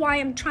 That's why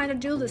I'm trying to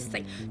do this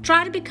thing.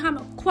 Try to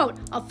become, quote,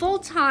 a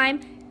full-time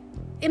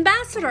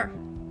ambassador.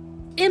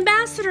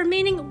 Ambassador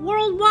meaning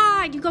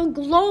worldwide. You go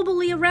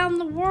globally around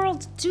the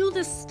world to do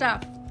this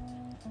stuff.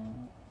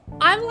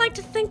 I would like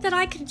to think that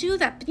I can do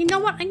that. But you know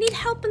what? I need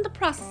help in the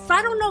process.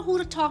 I don't know who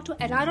to talk to,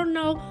 and I don't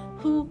know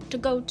who to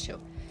go to.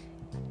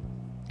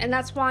 And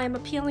that's why I'm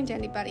appealing to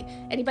anybody.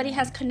 Anybody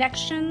has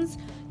connections.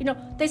 You know,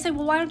 they say,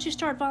 well, why don't you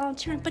start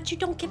volunteering? But you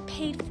don't get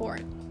paid for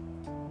it.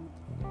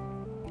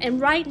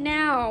 And right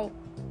now,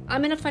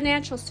 I'm in a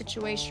financial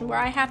situation where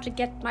I have to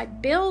get my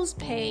bills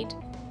paid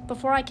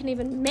before I can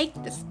even make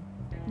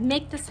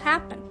this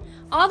happen.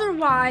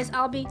 Otherwise,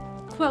 I'll be,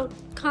 quote,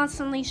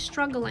 constantly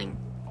struggling.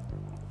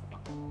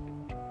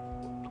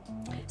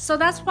 So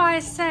that's why I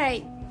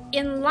say,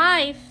 in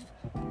life,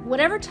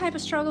 whatever type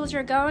of struggles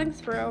you're going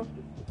through,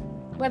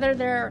 whether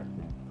they're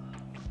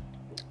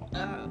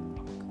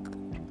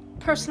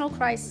personal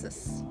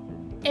crisis,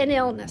 an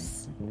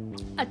illness,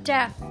 a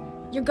death,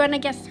 you're going to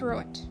get through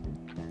it.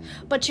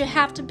 But you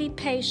have to be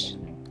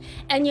patient,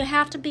 and you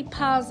have to be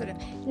positive.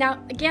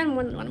 Now, again,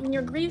 when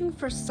you're grieving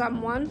for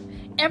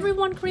someone,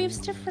 everyone grieves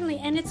differently,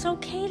 and it's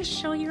okay to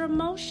show your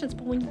emotions.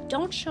 But when you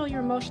don't show your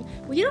emotion,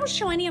 when you don't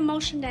show any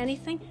emotion to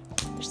anything,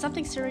 there's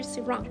something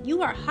seriously wrong.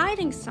 You are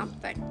hiding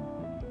something.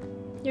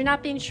 You're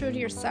not being true to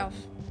yourself.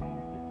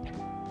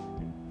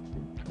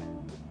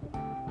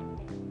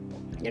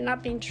 You're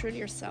not being true to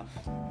yourself.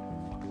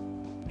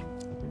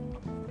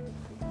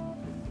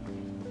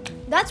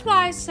 That's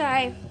why I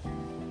say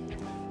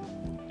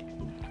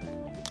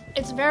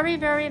it's very,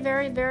 very,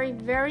 very, very,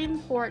 very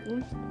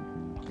important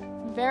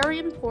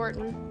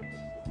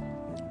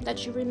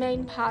that you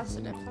remain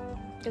positive.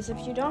 Because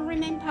if you don't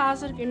remain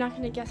positive, you're not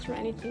going to get through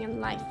anything in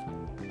life.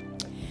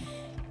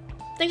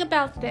 Think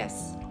about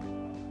this.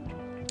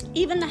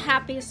 Even the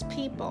happiest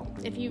people,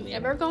 if you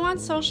ever go on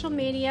social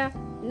media,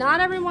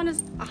 not everyone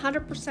is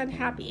 100%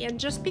 happy. And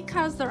just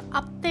because they're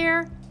up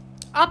there,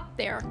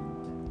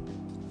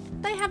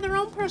 they have their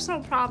own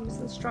personal problems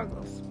and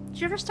struggles. Do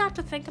you ever stop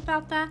to think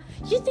about that?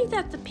 You think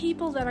that the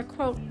people that are,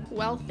 quote,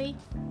 wealthy,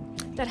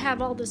 that have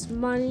all this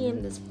money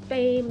and this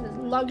fame, this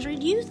luxury,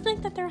 do you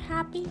think that they're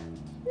happy?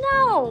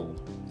 No.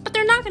 But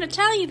they're not going to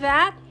tell you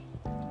that.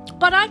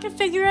 But I can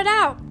figure it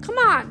out. Come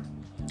on.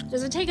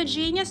 Does it take a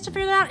genius to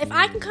figure that out? If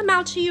I can come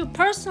out to you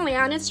personally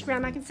on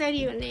Instagram, I can say to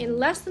you in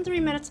less than 3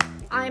 minutes,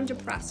 I am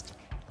depressed.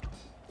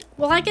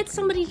 Will I get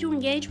somebody to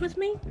engage with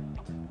me?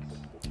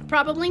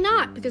 Probably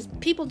not, because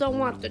people don't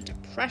want the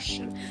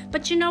depression.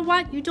 But you know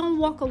what? You don't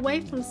walk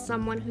away from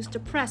someone who's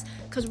depressed,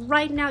 because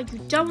right now you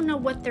don't know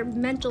what their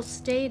mental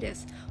state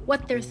is,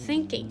 what they're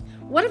thinking.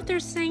 What if they're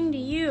saying to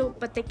you,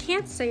 but they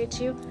can't say it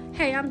to you,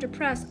 hey, I'm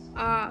depressed.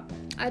 I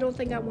don't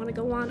think I want to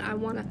go on. I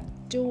want to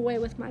do away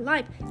with my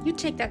life. You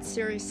take that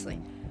seriously.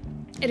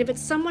 And if it's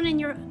someone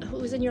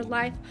who's in your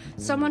life,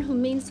 someone who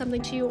means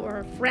something to you, or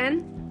a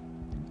friend,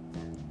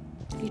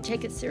 you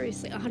take it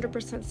seriously,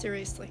 100%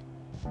 seriously.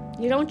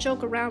 You don't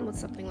joke around with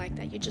something like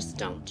that. You just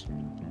don't.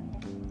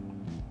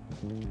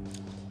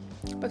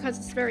 because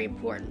it's very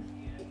important.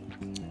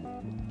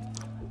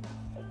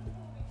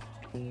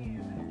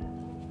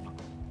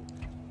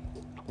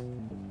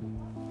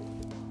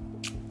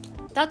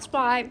 That's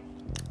why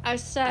I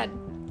said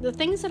the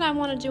things that I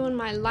want to do in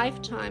my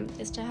lifetime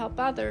is to help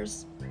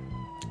others,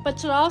 but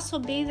to also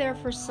be there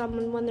for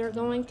someone when they're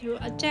going through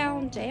a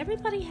down day.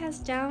 Everybody has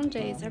down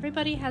days.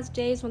 Everybody has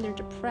days when they're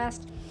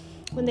depressed,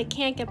 when they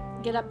can't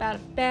get up out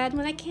of bed,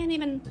 when they can't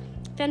even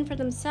fend for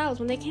themselves,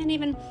 when they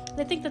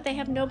think that they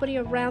have nobody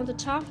around to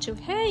talk to.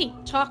 Hey,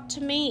 talk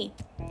to me.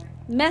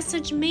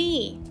 Message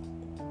me.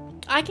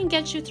 I can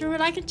get you through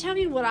it. I can tell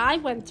you what I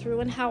went through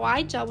and how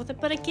I dealt with it.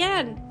 But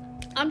again,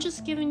 I'm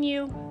just giving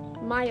you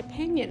my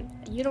opinion.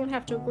 You don't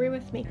have to agree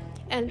with me.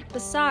 And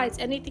besides,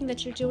 anything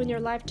that you do in your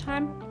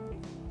lifetime,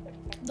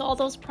 all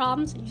those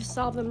problems, you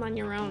solve them on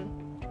your own.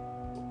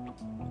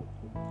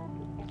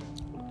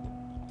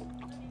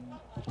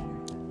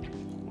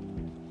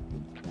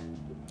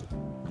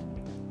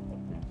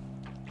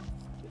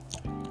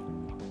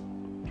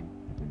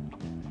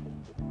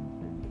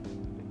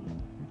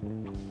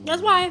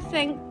 That's why I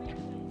think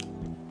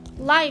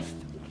life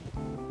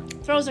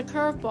throws a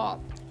curveball.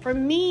 For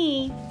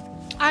me,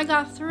 I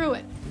got through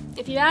it.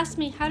 If you ask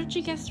me, how did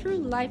you get through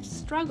life's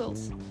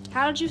struggles?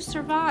 How did you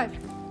survive?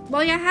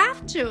 Well, you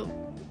have to.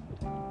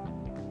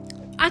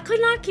 I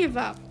could not give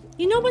up.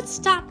 You know what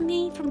stopped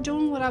me from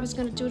doing what I was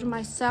going to do to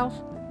myself?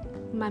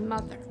 My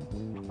mother.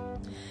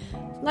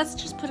 Let's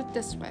just put it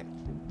this way.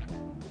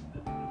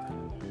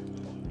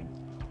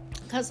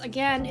 Because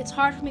again, it's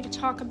hard for me to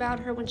talk about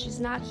her when she's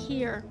not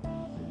here.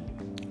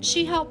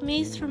 She helped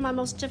me through my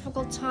most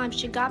difficult time.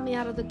 She got me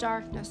out of the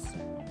darkness.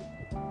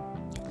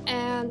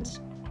 And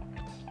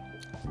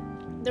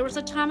there was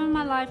a time in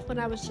my life when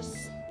I was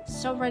just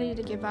so ready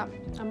to give up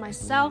on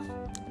myself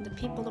and the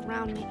people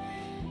around me.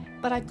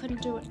 But I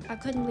couldn't do it. I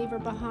couldn't leave her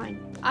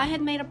behind. I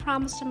had made a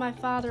promise to my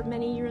father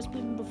many years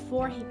even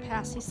before he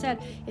passed. He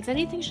said, if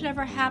anything should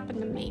ever happen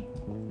to me,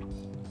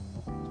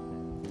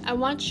 I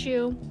want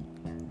you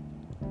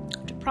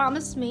to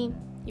promise me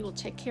you will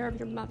take care of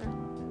your mother.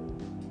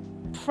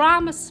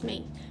 Promise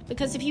me.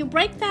 Because if you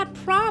break that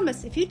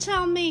promise, if you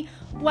tell me,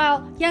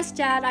 well, yes,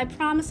 Dad, I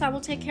promise I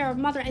will take care of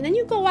Mother, and then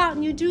you go out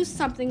and you do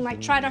something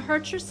like try to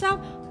hurt yourself,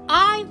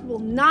 I will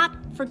not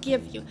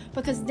forgive you,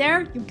 because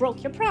there you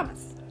broke your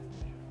promise.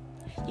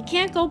 You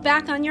can't go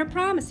back on your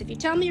promise. If you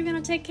tell me you're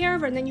going to take care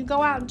of her and then you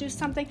go out and do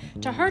something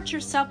to hurt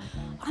yourself,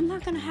 I'm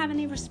not going to have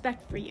any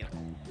respect for you,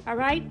 all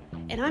right?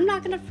 And I'm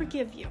not going to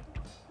forgive you.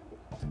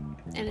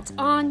 And it's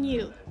on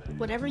you.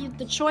 Whatever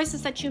the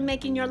choices that you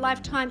make in your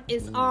lifetime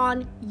is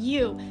on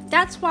you.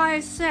 That's why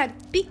I said,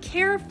 be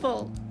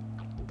careful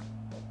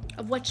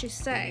of what you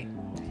say.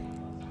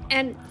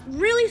 And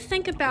really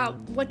think about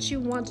what you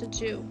want to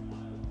do.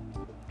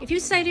 If you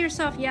say to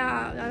yourself,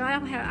 yeah,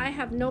 I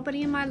have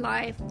nobody in my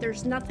life,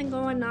 there's nothing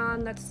going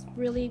on that's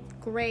really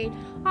great,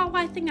 oh,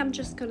 I think I'm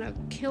just going to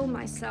kill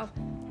myself.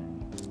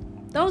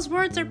 Those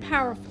words are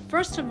powerful.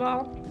 First of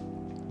all,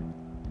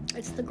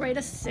 it's the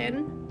greatest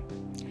sin.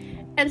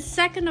 And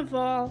second of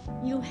all,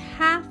 you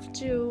have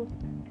to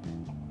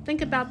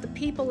think about the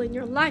people in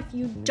your life.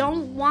 You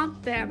don't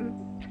want them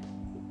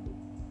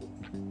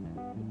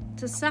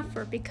to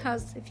suffer,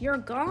 because if you're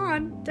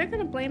gone, they're going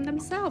to blame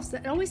themselves.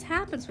 That always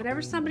happens.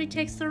 Whenever somebody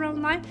takes their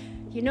own life,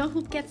 you know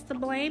who gets the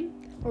blame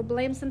or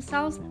blames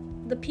themselves?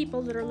 The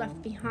people that are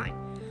left behind.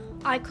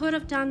 I could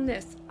have done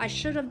this. I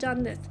should have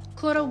done this.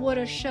 Coulda,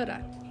 woulda,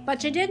 shoulda.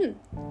 But you didn't.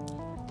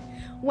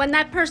 When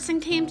that person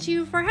came to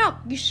you for help,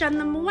 you shunned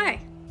them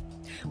away.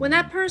 When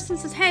that person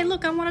says, hey,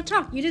 look, I want to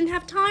talk, you didn't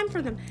have time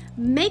for them.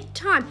 Make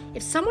time.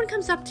 If someone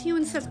comes up to you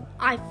and says,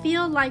 I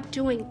feel like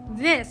doing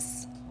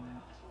this,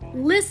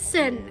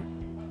 listen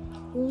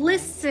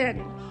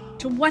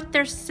to what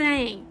they're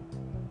saying.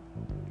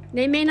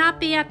 They may not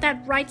be at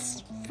that right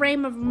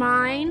frame of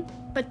mind,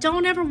 but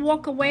don't ever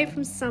walk away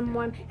from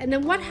someone. And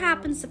then what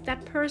happens if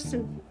that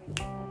person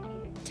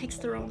takes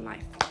their own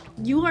life?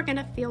 You are going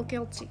to feel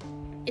guilty.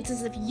 It's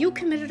as if you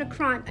committed a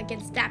crime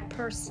against that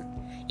person,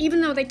 even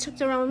though they took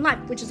their own life,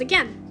 which is,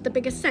 again, the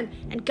biggest sin.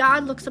 And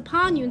God looks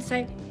upon you and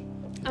say,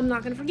 I'm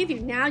not going to forgive you.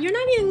 Now you're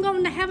not even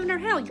going to heaven or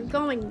hell. You're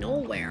going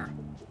nowhere.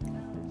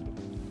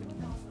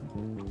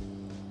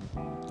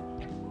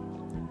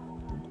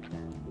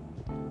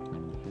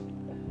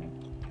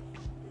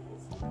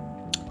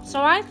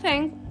 So I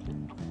think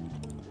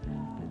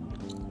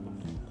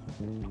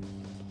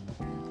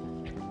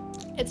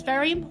it's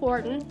very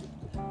important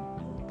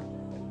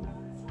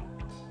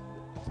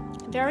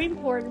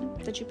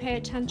that you pay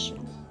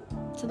attention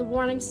to the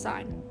warning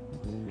sign.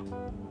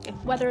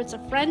 Whether it's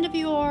a friend of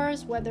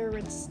yours, whether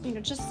it's,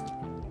 just,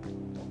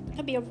 it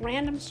could be a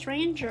random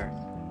stranger.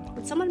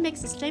 When someone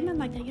makes a statement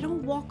like that, you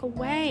don't walk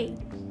away.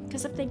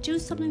 Because if they do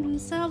something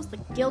themselves, the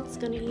guilt's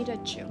going to eat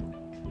at you.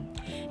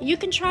 You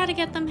can try to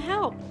get them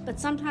help, but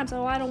sometimes,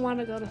 I don't want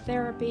to go to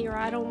therapy, or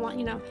I don't want,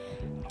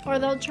 or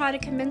they'll try to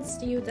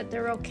convince you that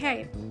they're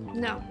okay.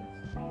 No.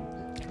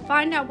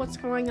 Find out what's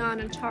going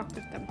on and talk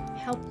with them.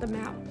 Help them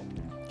out.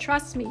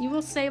 Trust me, you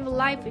will save a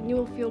life, and you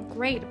will feel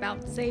great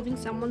about saving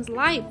someone's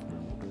life.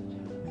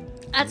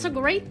 That's a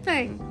great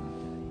thing.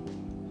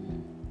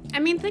 I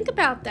mean, think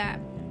about that.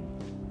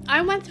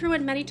 I went through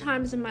it many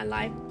times in my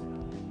life,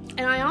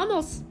 and I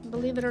almost,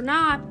 believe it or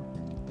not,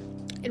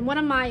 in one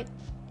of my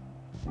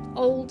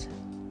old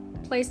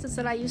places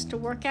that I used to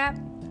work at,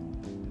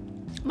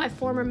 my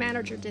former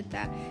manager did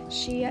that.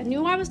 She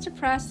knew I was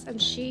depressed,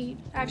 and she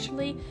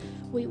actually,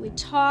 we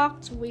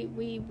talked,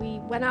 we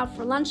went out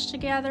for lunch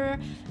together,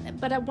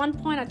 but at one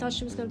point I thought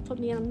she was going to put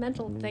me in a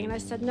mental thing, and I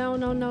said, no,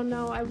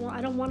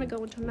 I don't want to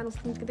go into a mental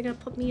thing. They're going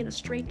to put me in a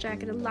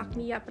straitjacket and lock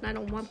me up, and I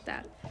don't want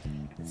that.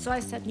 So I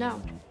said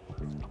no.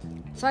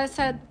 So I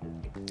said,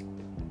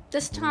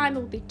 this time it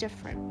will be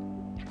different.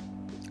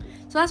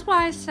 So that's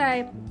why I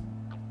say,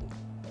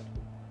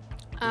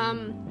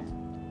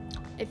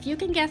 if you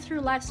can get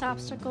through life's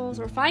obstacles,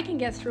 or if I can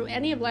get through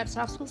any of life's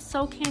obstacles,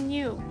 so can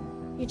you.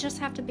 You just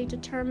have to be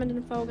determined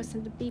and focused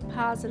and to be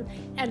positive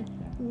and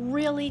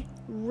really,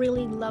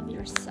 really love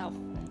yourself.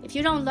 If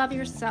you don't love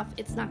yourself,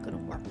 it's not going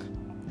to work.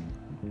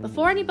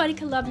 Before anybody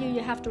can love you, you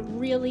have to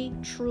really,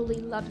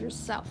 truly love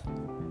yourself.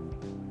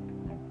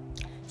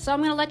 So I'm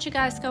going to let you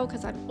guys go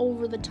because I'm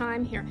over the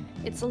time here.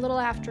 It's a little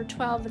after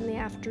 12 in the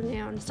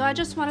afternoon. So I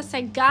just want to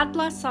say God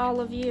bless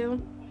all of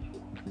you.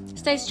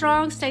 Stay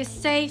strong, stay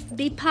safe,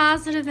 be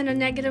positive in a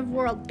negative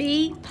world.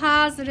 Be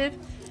positive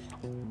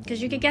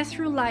because you can get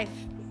through life.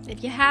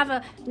 If you have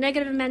a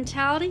negative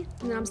mentality,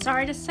 then I'm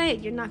sorry to say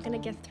it, you're not going to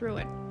get through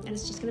it. And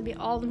it's just going to be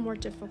all the more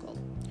difficult.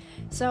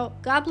 So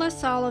God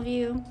bless all of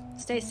you.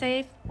 Stay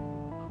safe,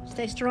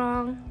 stay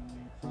strong,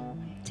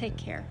 take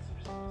care.